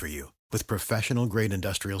here for you with professional-grade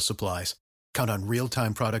industrial supplies. Count on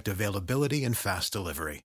real-time product availability and fast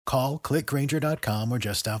delivery. Call, click Grainger.com, or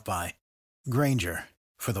just stop by. Grainger,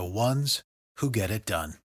 for the ones who get it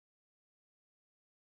done.